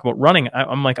you talk about running,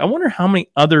 I'm like, I wonder how many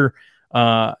other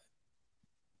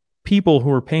people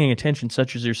who are paying attention,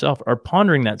 such as yourself, are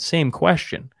pondering that same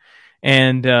question.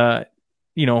 And,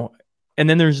 and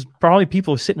then there's probably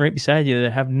people sitting right beside you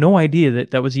that have no idea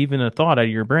that was even a thought out of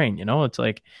your brain. It's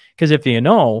like, because if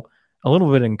a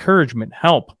little bit of encouragement,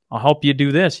 I'll help you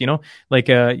do this,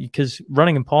 because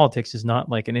running in politics is not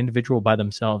like an individual by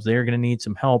themselves. They're going to need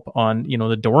some help on,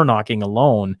 the door knocking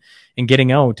alone and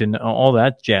getting out and all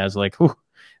that jazz. Like, whew,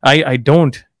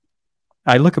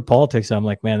 I look at politics and I'm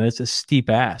like, man, that's a steep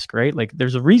ask, right? Like,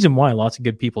 there's a reason why lots of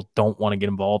good people don't want to get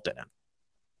involved in it.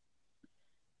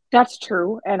 That's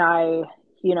true. And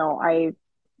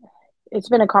it's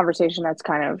been a conversation that's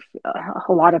kind of,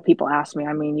 a lot of people ask me.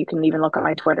 You can even look at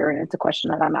my Twitter, and it's a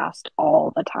question that I'm asked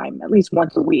all the time, at least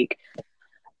once a week.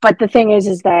 But the thing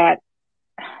is that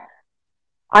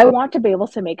I want to be able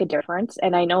to make a difference.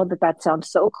 And I know that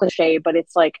sounds so cliche, but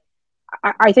it's like,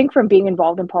 I think from being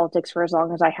involved in politics for as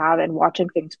long as I have and watching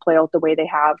things play out the way they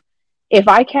have, if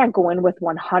I can't go in with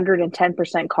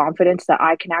 110% confidence that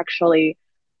I can actually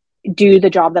do the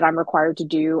job that I'm required to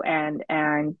do and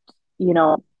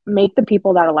make the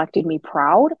people that elected me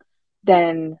proud,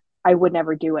 then I would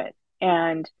never do it.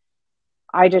 And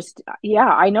I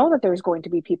know that there's going to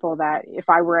be people that if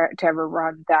I were to ever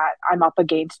run that I'm up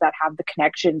against that have the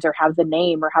connections or have the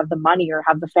name or have the money or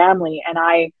have the family, and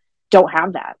I don't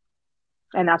have that.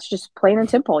 And that's just plain and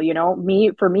simple.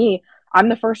 For me, I'm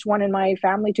the first one in my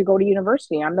family to go to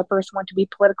university. I'm the first one to be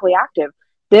politically active.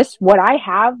 What I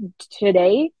have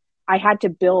today, I had to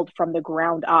build from the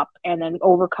ground up and then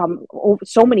overcome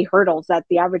so many hurdles that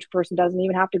the average person doesn't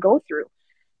even have to go through.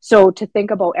 So to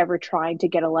think about ever trying to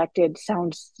get elected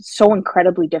sounds so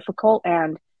incredibly difficult.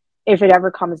 And if it ever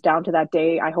comes down to that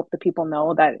day, I hope the people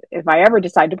know that if I ever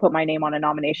decide to put my name on a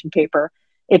nomination paper,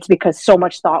 it's because so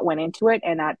much thought went into it,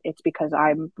 and that it's because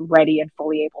I'm ready and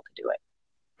fully able to do it.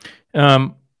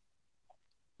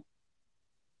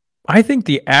 I think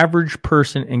the average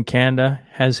person in Canada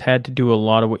has had to do a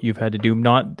lot of what you've had to do.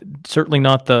 Certainly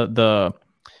not the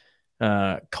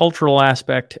cultural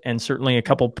aspect, and certainly a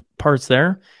couple parts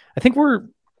there. I think we're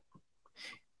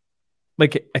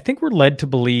led to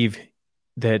believe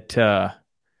that to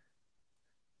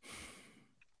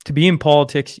be in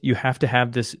politics, you have to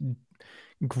have this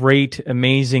great,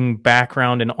 amazing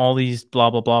background and all these blah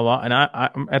blah blah blah. And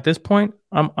I at this point,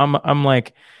 I'm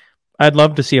like, I'd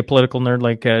love to see a political nerd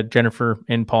like Jennifer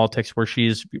in politics where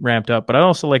she's ramped up, but I'd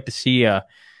also like to see a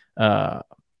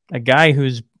guy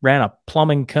who's ran a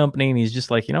plumbing company and he's just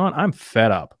like, you know what, I'm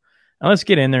fed up. And let's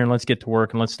get in there and let's get to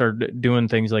work and let's start doing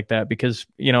things like that. Because,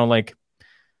 in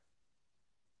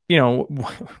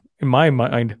my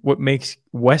mind, what makes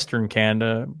Western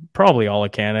Canada, probably all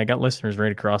of Canada, I got listeners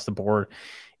right across the board,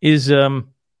 is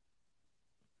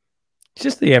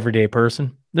just the everyday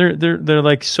person. They're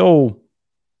like so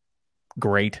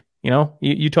great.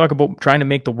 You talk about trying to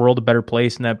make the world a better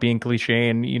place and that being cliche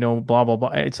and, blah, blah, blah.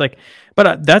 It's like,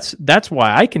 but that's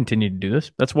why I continue to do this.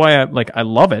 That's why I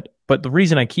love it. But the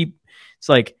reason it's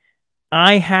like,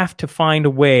 I have to find a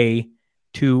way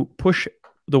to push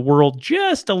the world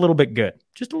just a little bit good,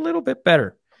 just a little bit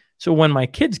better. So when my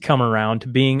kids come around to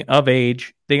being of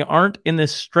age, they aren't in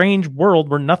this strange world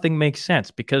where nothing makes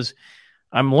sense, because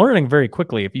I'm learning very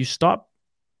quickly. If you stop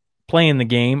playing the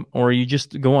game or you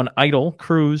just go on idle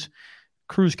cruise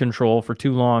control for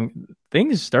too long,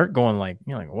 things start going like,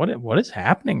 what is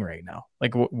happening right now?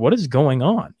 Like what is going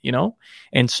on,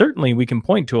 And certainly we can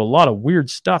point to a lot of weird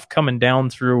stuff coming down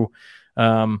through,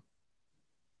 I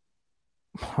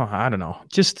don't know,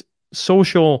 just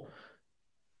social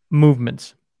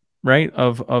movements, right?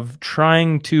 Of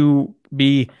trying to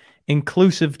be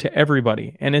inclusive to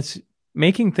everybody. And it's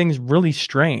making things really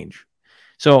strange.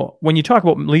 So when you talk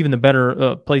about leaving the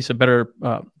better place the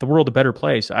world a better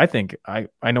place, I think I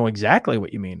know exactly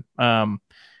what you mean. And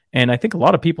I think a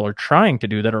lot of people are trying to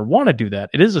do that or want to do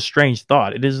that. It is a strange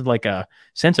thought. It is like a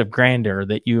sense of grandeur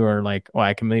that you are like, oh,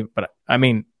 I can leave. But I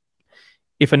mean,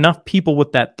 if enough people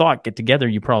with that thought get together,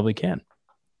 you probably can.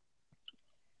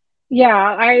 Yeah,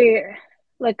 I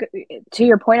like to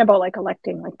your point about like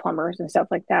electing like plumbers and stuff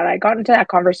like that. I got into that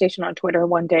conversation on Twitter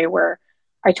one day where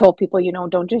I told people,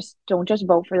 don't just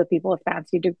vote for the people with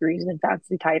fancy degrees and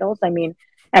fancy titles. I mean,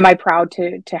 am I proud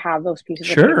to have those pieces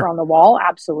of paper on the wall?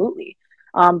 Absolutely.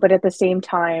 But at the same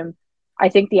time, I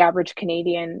think the average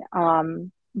Canadian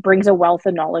brings a wealth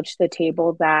of knowledge to the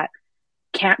table that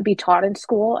can't be taught in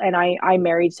school. And I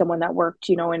married someone that worked,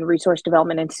 in resource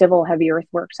development and civil heavy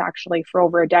earthworks actually for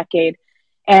over a decade.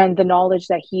 And the knowledge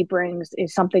that he brings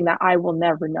is something that I will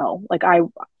never know. Like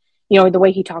the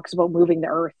way he talks about moving the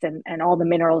earth and all the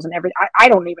minerals and everything, I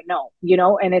don't even know,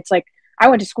 and it's like, I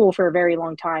went to school for a very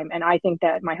long time. And I think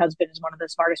that my husband is one of the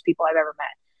smartest people I've ever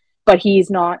met, but he's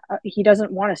not, he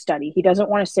doesn't want to study. He doesn't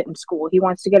want to sit in school. He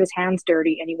wants to get his hands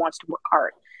dirty and he wants to work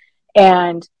hard.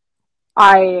 And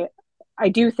I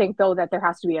do think though that there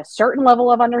has to be a certain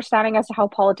level of understanding as to how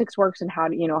politics works and how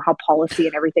how policy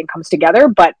and everything comes together,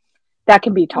 but that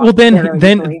can be taught. Well,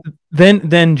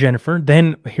 then Jennifer,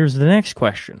 then here's the next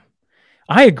question.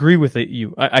 I agree with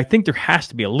you. I think there has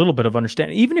to be a little bit of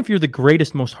understanding. Even if you're the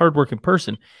greatest, most hardworking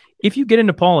person, if you get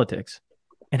into politics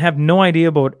and have no idea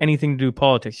about anything to do with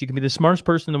politics, you can be the smartest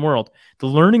person in the world. The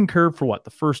learning curve for the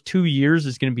first 2 years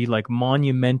is going to be like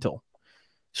monumental.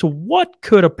 So what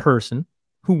could a person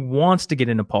who wants to get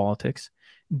into politics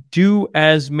do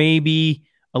as maybe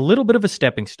a little bit of a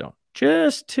stepping stone,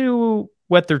 just to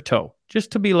wet their toe,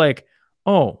 just to be like,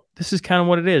 oh, this is kind of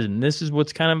what it is, and this is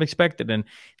what's kind of expected. And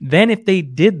then if they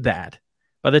did that,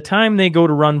 by the time they go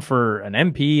to run for an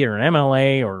MP or an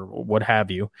MLA or what have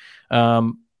you,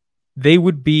 they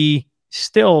would be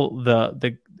still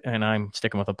the and I'm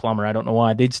sticking with a plumber, I don't know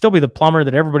why, they'd still be the plumber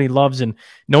that everybody loves and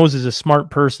knows is a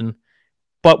smart person,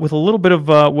 but with a little bit of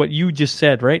what you just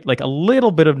said, right? Like a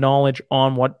little bit of knowledge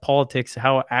on what politics,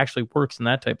 how it actually works, and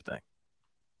that type of thing.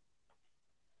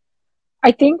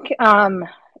 I think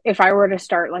if I were to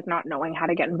start like not knowing how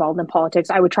to get involved in politics,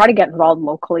 I would try to get involved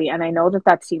locally. And I know that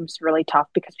that seems really tough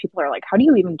because people are like, how do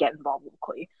you even get involved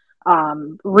locally?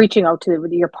 Reaching out to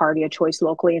your party of choice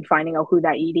locally and finding out who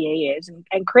that EDA is,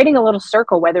 and creating a little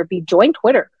circle, whether it be join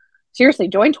Twitter. Seriously,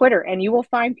 join Twitter, and you will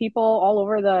find people all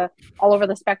over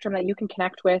the spectrum that you can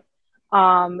connect with.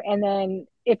 And then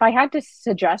if I had to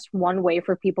suggest one way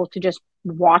for people to just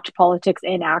watch politics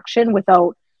in action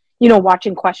without,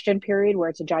 watching Question Period, where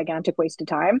it's a gigantic waste of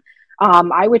time,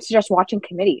 I would suggest watching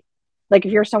Committee. Like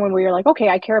if you're someone where you're like, okay,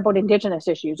 I care about Indigenous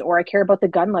issues, or I care about the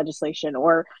gun legislation,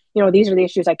 or, these are the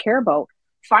issues I care about,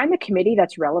 find the committee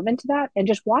that's relevant to that and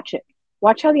just watch it.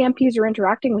 Watch how the MPs are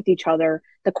interacting with each other,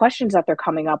 the questions that they're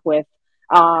coming up with.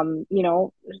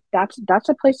 That's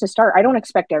a place to start. I don't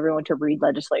expect everyone to read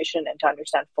legislation and to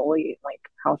understand fully like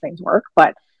how things work,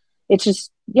 but it's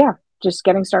just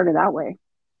getting started that way.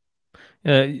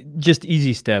 Just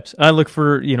easy steps. I look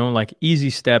for, like easy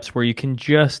steps where you can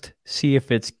just see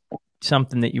if it's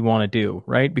something that you want to do,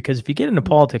 right? Because if you get into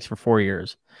politics for 4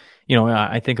 years,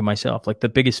 I think of myself, like the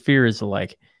biggest fear is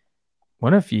like,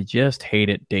 what if you just hate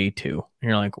it day 2? And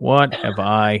you're like, what have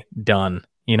I done?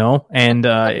 And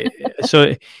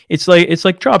so it's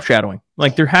like job shadowing.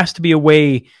 Like there has to be a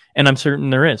way, and I'm certain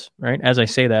there is, right? As I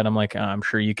say that, I'm like, I'm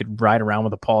sure you could ride around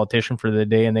with a politician for the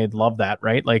day and they'd love that,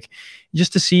 right? Like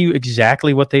just to see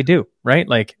exactly what they do, right?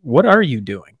 Like, what are you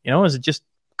doing? Is it just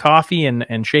coffee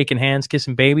and shaking hands,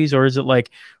 kissing babies? Or is it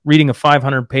like reading a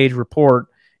 500-page report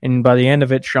and by the end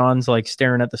of it, Sean's like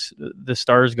staring at the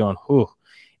stars going, whew.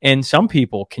 And some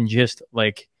people can just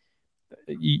like,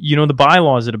 the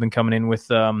bylaws that have been coming in with,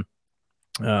 I'm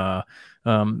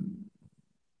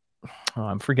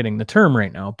forgetting the term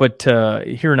right now, but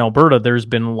here in Alberta, there's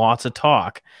been lots of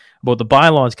talk about the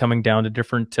bylaws coming down to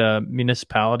different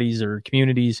municipalities or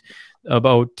communities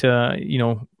about,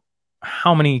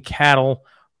 how many cattle,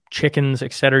 chickens,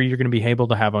 et cetera, you're going to be able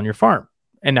to have on your farm.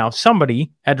 And now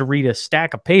somebody had to read a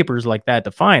stack of papers like that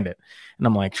to find it. And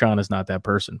I'm like, Sean is not that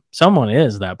person. Someone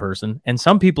is that person. And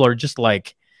some people are just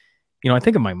like, I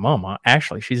think of my mom,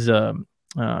 actually. She's for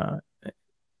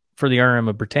the RM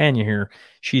of Britannia here.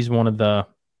 She's one of the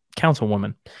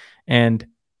councilwomen. And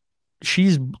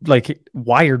she's like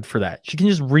wired for that. She can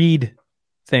just read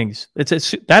things.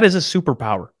 That is a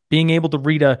superpower. Being able to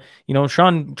read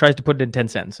Sean tries to put it in 10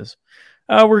 sentences.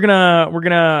 We're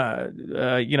gonna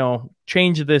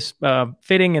change this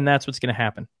fitting, and that's what's gonna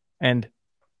happen. And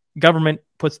government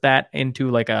puts that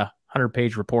into like a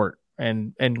 100-page report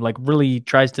and like really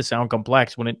tries to sound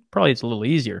complex when it probably is a little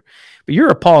easier. But you're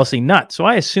a policy nut, so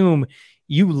I assume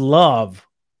you love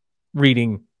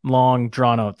reading long,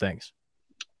 drawn out things.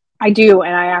 I do,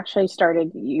 and I actually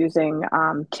started using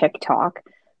TikTok.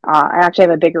 I actually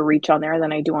have a bigger reach on there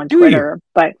than I do on Twitter,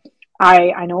 but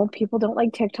I know people don't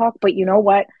like TikTok, but you know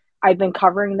what? I've been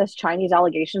covering this Chinese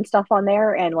allegation stuff on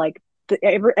there, and like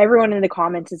everyone in the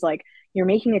comments is like, you're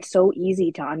making it so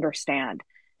easy to understand.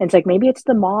 And it's like, maybe it's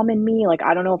the mom in me. Like,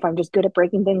 I don't know if I'm just good at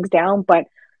breaking things down,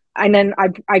 and then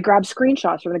I grab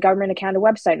screenshots from the Government of Canada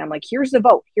website, and I'm like, here's the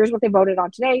vote. Here's what they voted on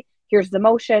today. Here's the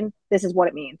motion. This is what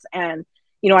it means. And,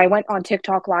 I went on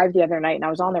TikTok live the other night, and I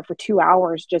was on there for 2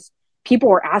 hours, just people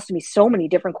were asking me so many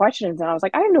different questions, and I was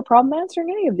like, I have no problem answering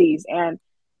any of these. And,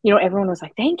 everyone was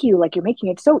like, thank you. Like, you're making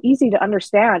it so easy to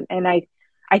understand. And I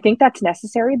think that's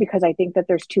necessary because I think that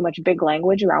there's too much big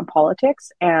language around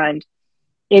politics, and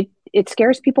it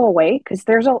scares people away because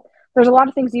there's a lot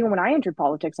of things, even when I entered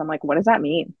politics, I'm like, what does that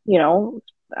mean?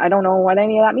 I don't know what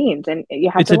any of that means. And you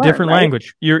have to learn, different right?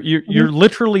 language. You're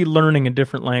literally learning a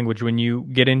different language when you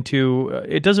get into,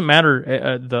 it doesn't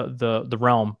matter the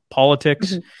realm,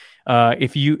 politics.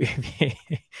 If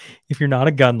you're not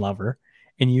a gun lover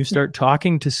and you start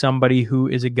talking to somebody who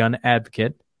is a gun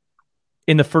advocate,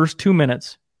 in the first 2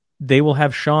 minutes, they will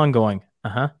have Sean going,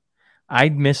 I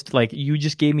missed, like, you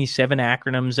just gave me 7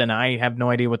 acronyms and I have no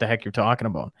idea what the heck you're talking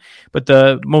about. But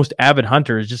the most avid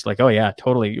hunter is just like, oh yeah,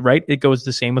 totally. Right. It goes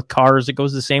the same with cars. It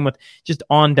goes the same with just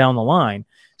on down the line.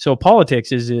 So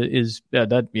politics is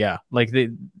that, yeah, like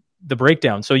the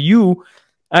breakdown. So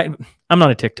I'm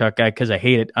not a TikTok guy because I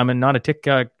hate it. I'm not a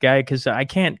TikTok guy because I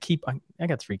can't keep, I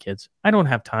got 3 kids. I don't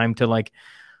have time to like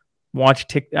watch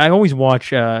I always watch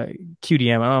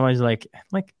QDM. I'm always like,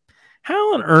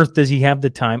 how on earth does he have the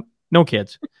time? No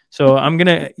kids. So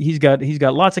he's got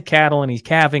lots of cattle and he's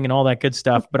calving and all that good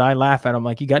stuff. But I laugh at him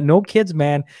like, you got no kids,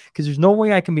 man, because there's no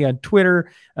way I can be on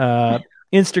Twitter,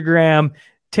 Instagram,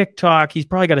 TikTok. He's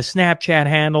probably got a Snapchat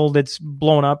handle that's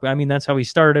blown up. I mean, that's how he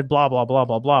started, blah, blah, blah,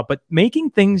 blah, blah. But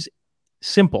making things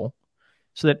simple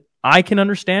so that I can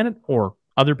understand it or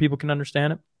other people can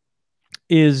understand it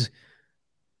is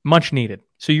much needed.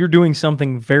 So you're doing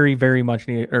something very, very much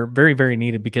needed, or very, very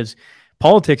needed, because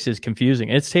politics is confusing.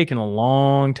 It's taken a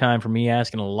long time for me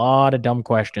asking a lot of dumb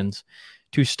questions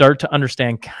to start to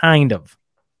understand kind of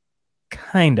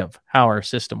how our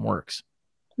system works.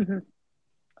 Mm-hmm.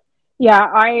 Yeah,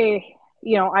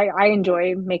 I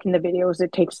enjoy making the videos.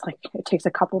 It takes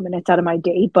a couple minutes out of my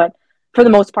day, but for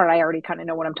the most part, I already kind of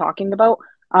know what I'm talking about.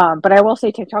 But I will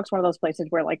say TikTok's one of those places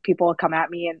where like people come at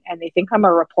me and they think I'm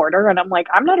a reporter, and I'm like,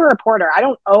 I'm not a reporter. I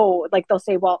don't owe, like they'll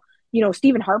say, well,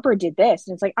 Stephen Harper did this.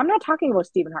 And it's like, I'm not talking about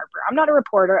Stephen Harper. I'm not a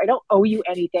reporter. I don't owe you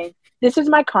anything. This is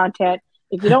my content.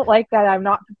 If you don't like that, I'm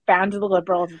not fans of the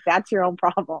Liberals. That's your own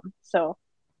problem. So,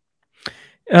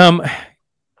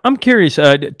 I'm curious.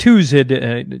 Tooz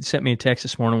had sent me a text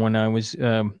this morning when I was,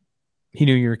 he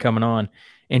knew you were coming on,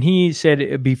 and he said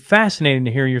it'd be fascinating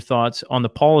to hear your thoughts on the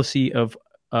policy of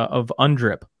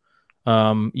UNDRIP.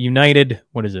 United,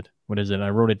 what is it? I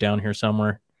wrote it down here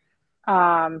somewhere.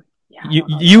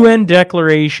 UN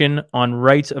Declaration on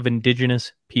Rights of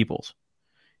Indigenous Peoples.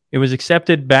 It was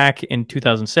accepted back in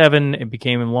 2007. It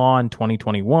became law in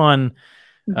 2021.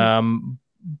 Mm-hmm.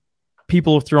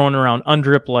 People have thrown around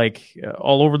UNDRIP like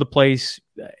all over the place.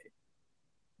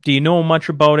 Do you know much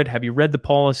about it? Have you read the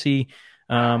policy?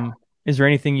 Is there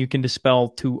anything you can dispel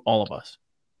to all of us?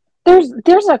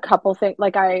 There's a couple things.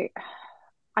 Like I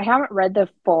haven't read the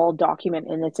full document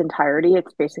in its entirety.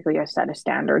 It's basically a set of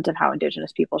standards of how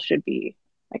Indigenous people should be,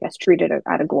 I guess, treated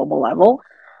at a global level.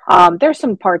 There's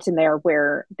some parts in there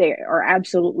where they are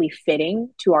absolutely fitting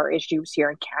to our issues here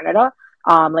in Canada.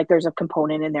 Like there's a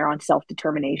component in there on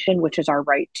self-determination, which is our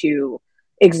right to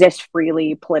exist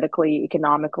freely, politically,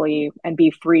 economically, and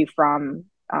be free from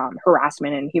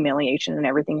harassment and humiliation and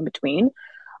everything in between.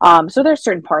 So there's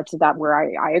certain parts of that where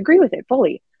I agree with it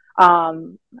fully.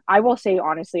 I will say,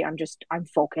 honestly, I'm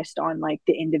focused on like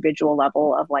the individual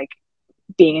level of like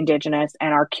being Indigenous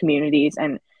and our communities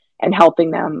and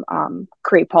helping them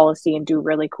create policy and do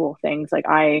really cool things. Like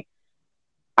I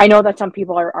know that some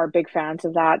people are big fans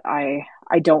of that. I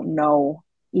don't know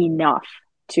enough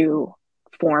to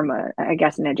form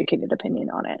an educated opinion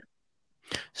on it.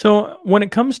 So when it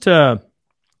comes to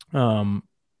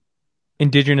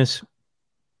Indigenous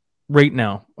right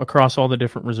now across all the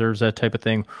different reserves, that type of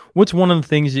thing, what's one of the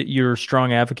things that you're a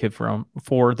strong advocate for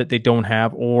that they don't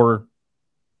have, or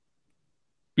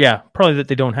probably that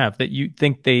they don't have, that you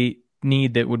think they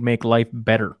need that would make life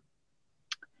better?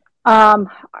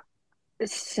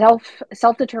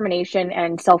 Self-determination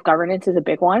and self-governance is a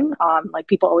big one. Like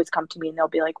people always come to me and they'll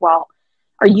be like, well,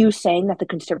 are you saying that the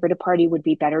Conservative Party would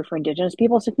be better for Indigenous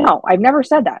people? It's like, no, I've never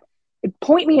said that.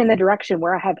 Point me in the direction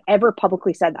where I have ever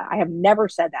publicly said that. I have never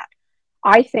said that.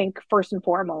 I think first and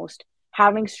foremost,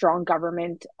 having strong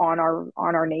government on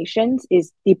our nations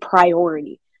is the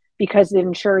priority, because it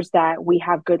ensures that we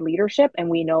have good leadership and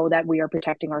we know that we are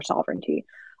protecting our sovereignty.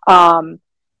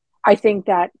 I think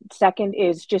that second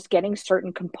is just getting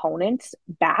certain components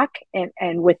back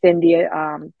and within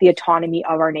the autonomy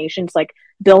of our nations. Like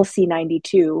Bill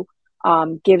C-92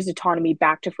 gives autonomy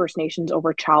back to First Nations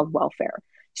over child welfare.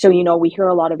 So, we hear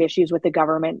a lot of issues with the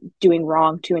government doing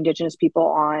wrong to Indigenous people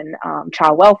on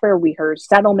child welfare. We hear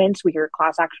settlements, we hear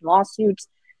class action lawsuits.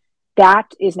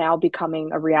 That is now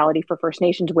becoming a reality for First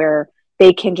Nations, where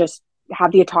they can just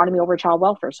have the autonomy over child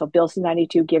welfare. So Bill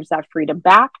C-92 gives that freedom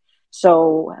back.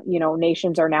 So,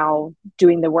 nations are now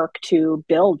doing the work to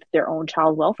build their own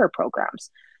child welfare programs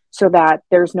so that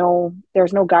there's no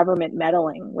government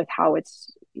meddling with how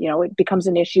it's, it becomes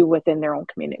an issue within their own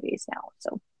communities now.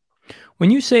 So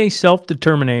when you say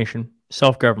self-determination,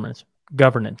 self-governance,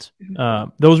 governance,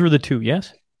 those were the two,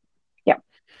 yes? Yeah.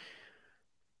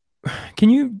 Can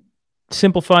you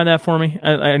simplify that for me?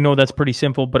 I know that's pretty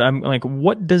simple, but I'm like,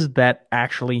 what does that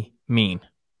actually mean?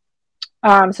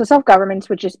 So self-governance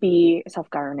would just be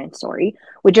the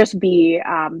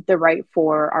right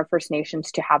for our First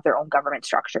Nations to have their own government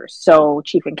structures. So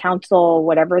chief and council,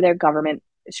 whatever their government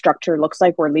structure looks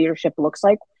like, or leadership looks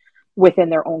like within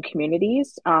their own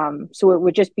communities. So it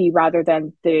would just be, rather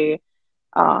than the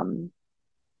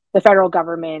federal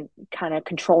government kind of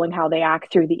controlling how they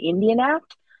act through the Indian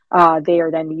Act, they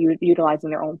are then utilizing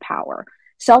their own power.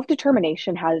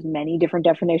 Self-determination has many different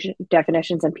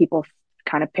definitions, and people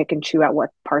kind of pick and chew at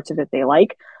what parts of it they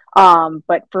like.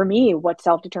 But for me, what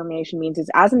self-determination means is,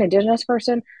 as an Indigenous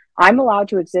person, I'm allowed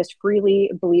to exist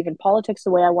freely, believe in politics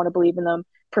the way I want to believe in them,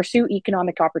 pursue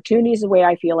economic opportunities the way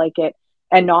I feel like it,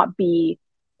 and not be,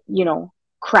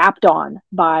 crapped on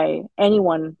by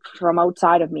anyone from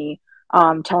outside of me,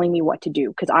 telling me what to do,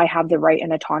 because I have the right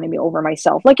and autonomy over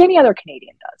myself, like any other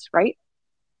Canadian does, right?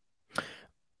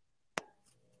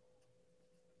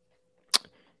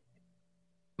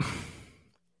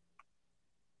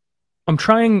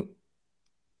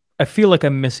 I feel like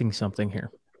I'm missing something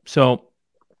here. So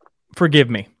forgive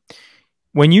me.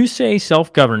 When you say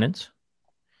self-governance,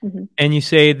 and you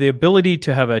say the ability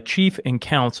to have a chief and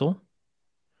council,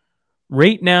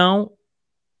 right now,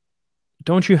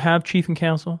 don't you have chief and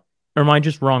council? Or am I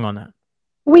just wrong on that?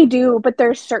 We do, but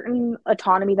there's certain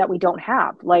autonomy that we don't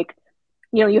have. Like,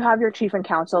 you have your chief and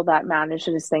council that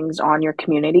manages things on your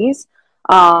communities,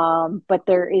 but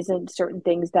there isn't certain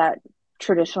things that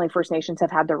traditionally First Nations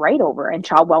have had the right over, and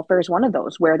child welfare is one of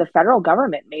those where the federal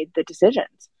government made the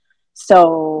decisions.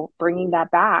 So bringing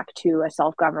that back to a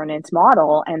self-governance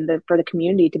model and for the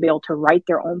community to be able to write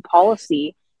their own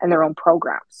policy and their own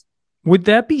programs. Would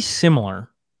that be similar?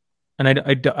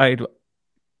 And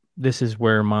this is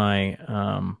where my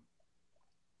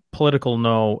political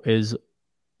know is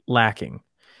lacking.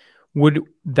 Would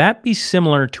that be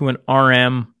similar to an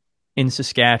RM in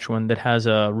Saskatchewan that has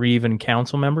a reeve and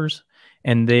council members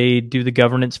and they do the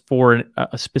governance for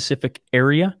a specific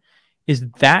area? Is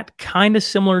that kind of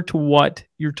similar to what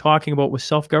you're talking about with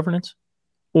self-governance?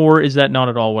 Or is that not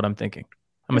at all what I'm thinking?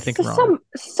 Am I thinking wrong?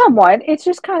 Somewhat. It's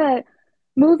just kind of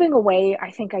moving away.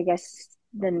 I guess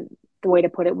then the way to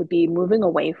put it would be moving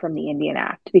away from the Indian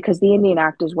Act, because the Indian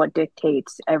Act is what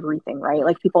dictates everything, right?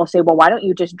 Like, people say, well, why don't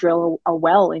you just drill a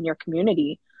well in your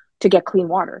community to get clean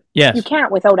water? Yes. You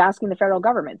can't without asking the federal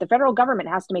government. The federal government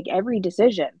has to make every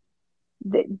decision.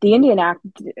 The Indian Act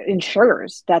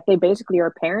ensures that they basically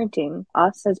are parenting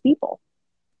us as people.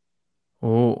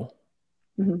 Oh.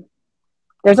 Mm-hmm.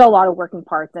 There's a lot of working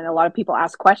parts, and a lot of people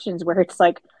ask questions where it's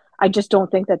like, I just don't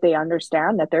think that they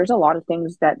understand that there's a lot of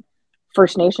things that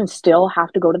First Nations still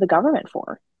have to go to the government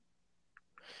for.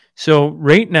 So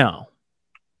right now,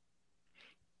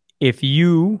 if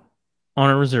you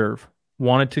on a reserve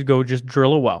wanted to go just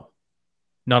drill a well,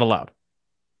 not allowed.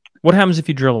 What happens if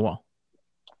you drill a well?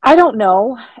 I don't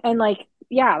know. And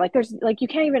there's you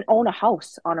can't even own a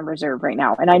house on a reserve right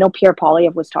now. And I know Pierre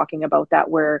Poilievre was talking about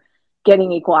that, where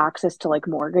getting equal access to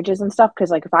mortgages and stuff.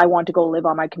 Because if I want to go live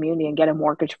on my community and get a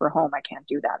mortgage for a home, I can't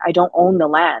do that. I don't own the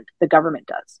land. The government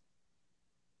does.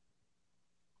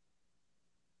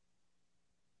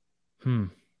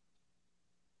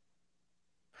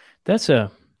 That's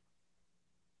a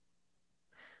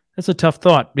tough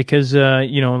thought, because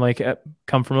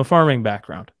come from a farming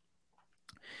background.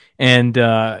 And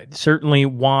certainly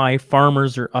why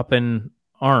farmers are up in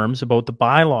arms about the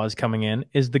bylaws coming in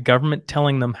is the government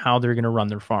telling them how they're going to run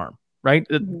their farm, right?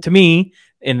 Mm-hmm. To me,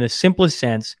 in the simplest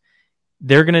sense,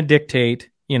 they're going to dictate,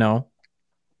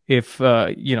 if,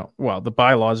 the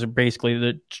bylaws are basically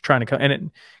they're trying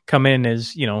to come in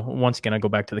as, once again, I go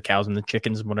back to the cows and the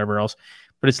chickens and whatever else.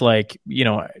 But it's like,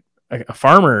 a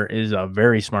farmer is a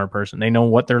very smart person. They know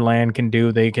what their land can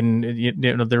do. They can,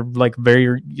 they're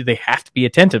they have to be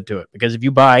attentive to it, because if you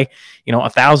buy,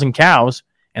 1,000 cows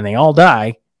and they all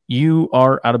die, you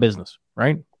are out of business,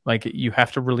 right? Like, you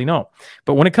have to really know.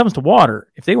 But when it comes to water,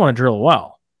 if they want to drill a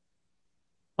well,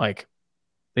 they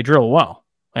drill a well.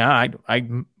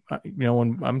 When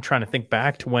I'm trying to think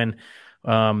back to when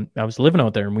I was living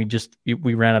out there, and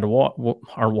we ran out of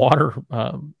our water,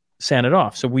 sanded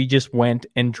off. So we just went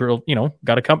and drilled,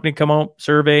 got a company come out,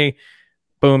 survey,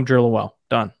 boom, drill a well,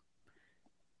 done.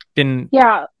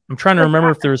 I'm trying to remember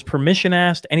if there was permission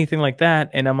asked, anything like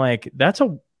that. And I'm like, that's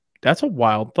a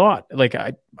wild thought. Like,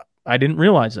 I didn't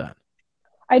realize that.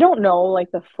 I don't know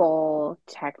the full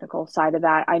technical side of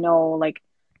that. I know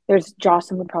there's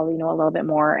Jocelyn would probably know a little bit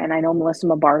more. And I know Melissa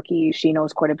Mabarkey, she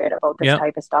knows quite a bit about this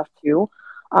type of stuff too.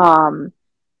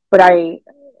 But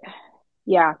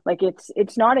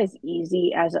it's not as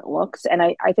easy as it looks. And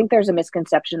I think there's a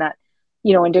misconception that,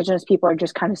 Indigenous people are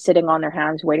just kind of sitting on their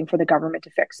hands waiting for the government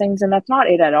to fix things. And that's not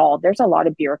it at all. There's a lot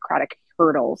of bureaucratic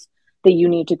hurdles that you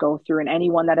need to go through. And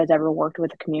anyone that has ever worked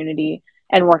with a community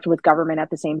and worked with government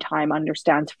at the same time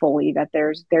understands fully that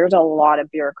there's a lot of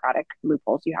bureaucratic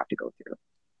loopholes you have to go through.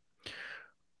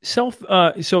 So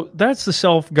that's the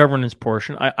self-governance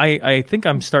portion. I think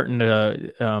I'm starting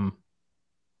to,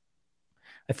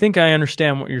 I think I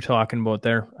understand what you're talking about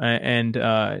there. And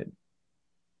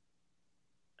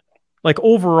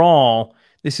overall,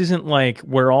 this isn't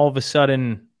where all of a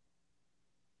sudden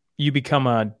you become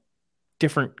a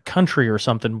different country or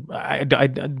something.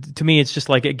 To me, it's just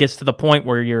it gets to the point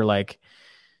where you're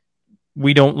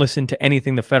we don't listen to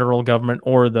anything the federal government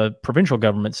or the provincial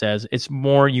government says. It's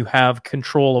more you have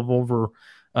control over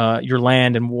your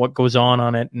land and what goes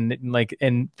on it,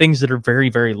 and things that are very,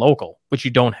 very local, which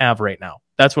you don't have right now.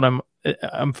 That's what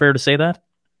I'm fair to say that.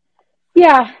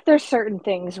 Yeah, there's certain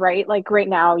things, right? Like right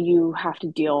now, you have to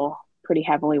deal pretty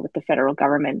heavily with the federal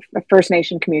government. The First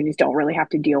Nation communities don't really have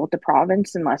to deal with the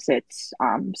province unless it's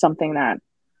something that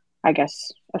I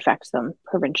guess affects them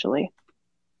provincially.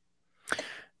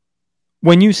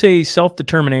 When you say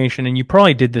self-determination, and you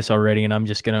probably did this already, and I'm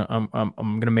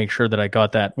gonna make sure that I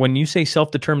got that. When you say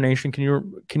self-determination, can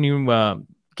you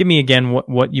give me again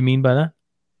what you mean by that?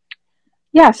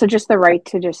 Yeah, so just the right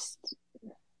to just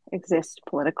exist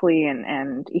politically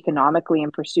and economically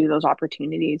and pursue those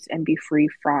opportunities and be free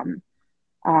from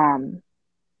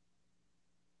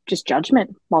just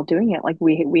judgment while doing it. Like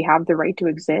we have the right to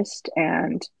exist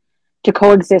and to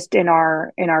coexist in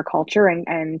our culture,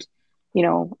 and you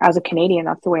know, as a Canadian,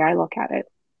 that's the way I look at it.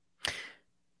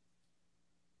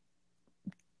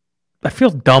 I feel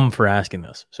dumb for asking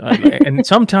this. And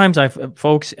sometimes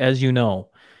folks, as you know,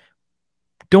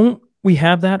 don't we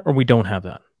have that or we don't have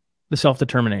that? The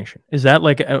self-determination. Is that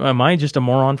like, am I just a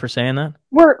moron for saying that?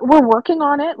 We're working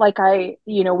on it. Like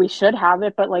we should have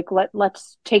it, but like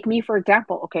let's take me for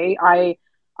example. Okay. I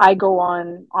go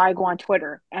on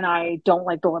Twitter and I don't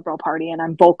like the Liberal Party and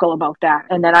I'm vocal about that.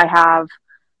 And then I have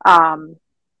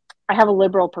a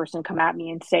Liberal person come at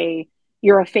me and say,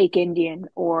 you're a fake Indian,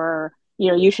 or, you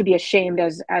know, you should be ashamed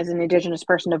as an Indigenous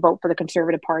person to vote for the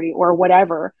Conservative Party or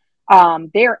whatever.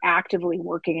 They're actively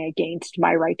working against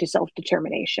my right to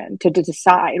self-determination, to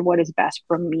decide what is best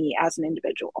for me as an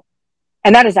individual.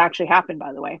 And that has actually happened,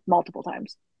 by the way, multiple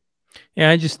times.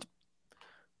 Yeah, I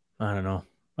don't know.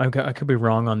 I could be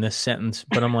wrong on this sentence,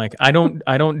 but I'm like, I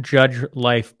don't judge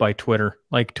life by Twitter.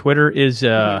 Like Twitter is,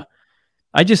 I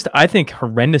think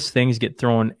horrendous things get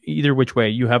thrown either which way.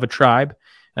 You have a tribe,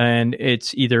 and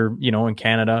it's either, you know, in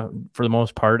Canada, for the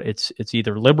most part, it's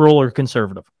either liberal or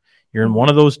conservative. You're in one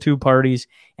of those two parties,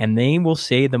 and they will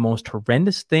say the most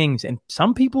horrendous things, and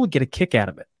some people get a kick out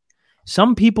of it.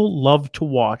 Some people love to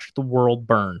watch the world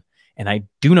burn, and I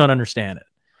do not understand it.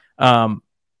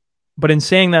 But in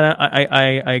saying that,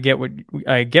 I get what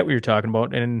you're talking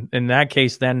about, and in that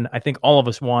case, then I think all of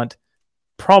us want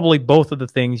probably both of the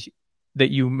things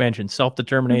that you mentioned: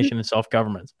 self-determination and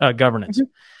self-governance, governance.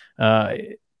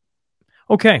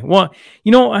 Okay, well,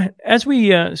 you know, as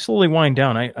we slowly wind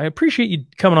down, I appreciate you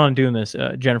coming on and doing this,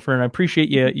 Jennifer, and I appreciate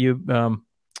you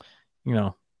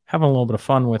know, having a little bit of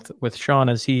fun with Sean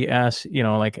as he asks, you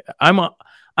know, like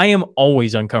I am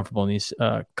always uncomfortable in these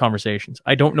conversations.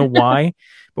 I don't know why,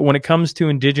 but when it comes to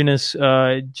Indigenous,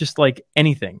 just like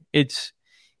anything, it's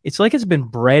like it's been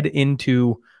bred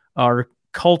into our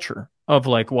culture of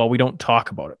like, well, we don't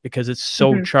talk about it because it's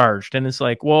so charged, and it's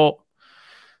like, well,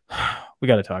 we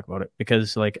got to talk about it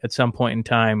because like at some point in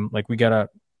time, like we got to,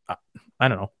 I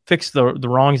don't know, fix the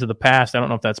wrongs of the past. I don't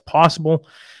know if that's possible.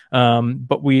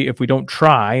 But if we don't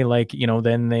try, like, you know,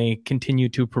 then they continue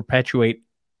to perpetuate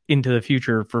into the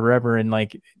future forever. And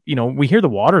like, you know, we hear the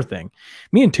water thing.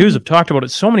 Me and Tuz have talked about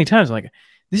it so many times. Like,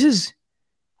 this is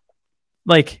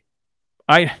like,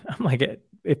 I'm like,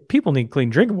 if people need clean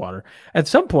drinking water, at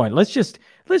some point, let's just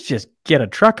get a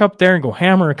truck up there and go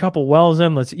hammer a couple wells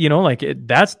in. Let's, you know, like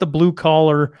that's the blue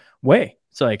collar way.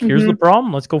 It's like, here's the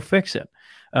problem. Let's go fix it.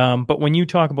 But when you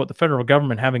talk about the federal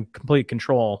government having complete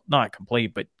control, not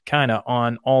complete, but kind of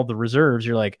on all the reserves,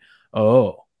 you're like,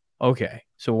 oh, okay.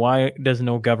 So why does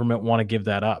no government want to give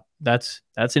that up? That's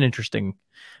an interesting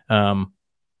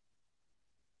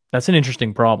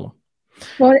problem.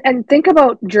 Well, and think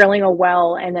about drilling a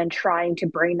well and then trying to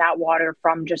bring that water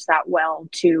from just that well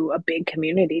to a big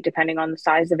community, depending on the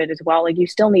size of it as well. Like you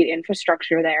still need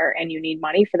infrastructure there, and you need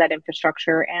money for that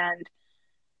infrastructure. And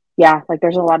yeah, like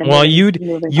there's a lot of you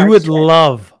would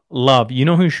love. You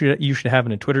know who you should have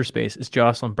in a Twitter space is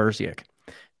Jocelyn Bersiak.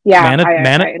 Yeah,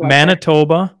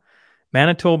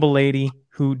 Manitoba lady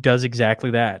who does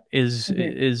exactly that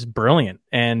is brilliant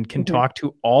and can talk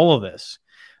to all of this.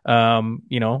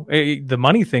 You know, the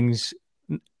money things,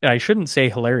 I shouldn't say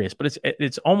hilarious, but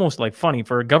it's almost like funny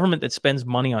for a government that spends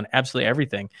money on absolutely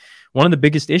everything. One of the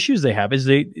biggest issues they have is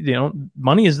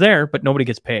money is there, but nobody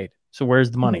gets paid. So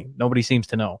where's the money? Nobody seems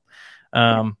to know.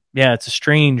 Yeah, it's a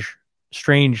strange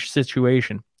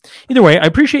situation. Either way, I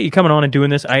appreciate you coming on and doing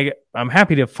this. I'm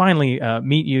happy to finally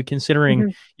meet you,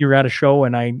 considering you're at a show,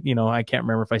 and I can't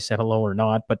remember if I said hello or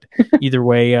not. But either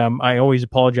way, I always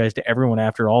apologize to everyone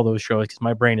after all those shows because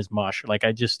my brain is mush. Like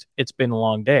it's been a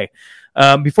long day.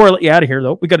 Before I let you out of here,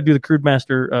 though, we got to do the Crude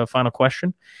Master final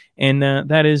question, and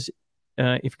that is,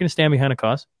 if you're going to stand behind a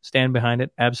cause, stand behind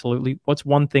it. Absolutely. What's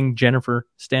one thing Jennifer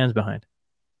stands behind?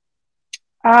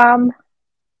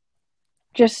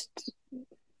 Just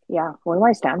Yeah, what do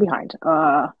I stand behind?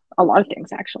 A lot of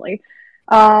things actually.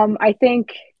 I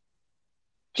think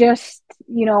just,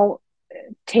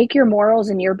 take your morals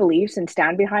and your beliefs and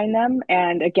stand behind them.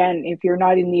 And again, if you're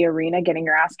not in the arena getting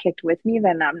your ass kicked with me,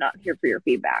 then I'm not here for your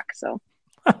feedback. So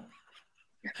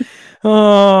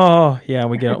Oh yeah,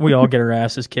 we all get our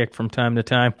asses kicked from time to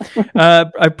time. I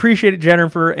appreciate it,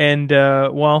 Jennifer. And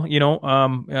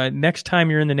next time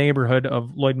you're in the neighborhood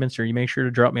of Lloydminster, you make sure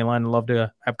to drop me a line. I'd love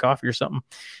to have coffee or something,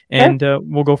 and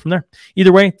we'll go from there.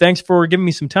 Either way, thanks for giving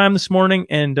me some time this morning.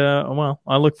 And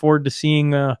I look forward to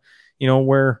seeing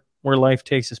where life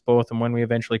takes us both, and when we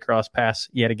eventually cross paths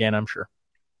yet again. I'm sure.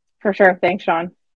 for sure. Thanks, Sean.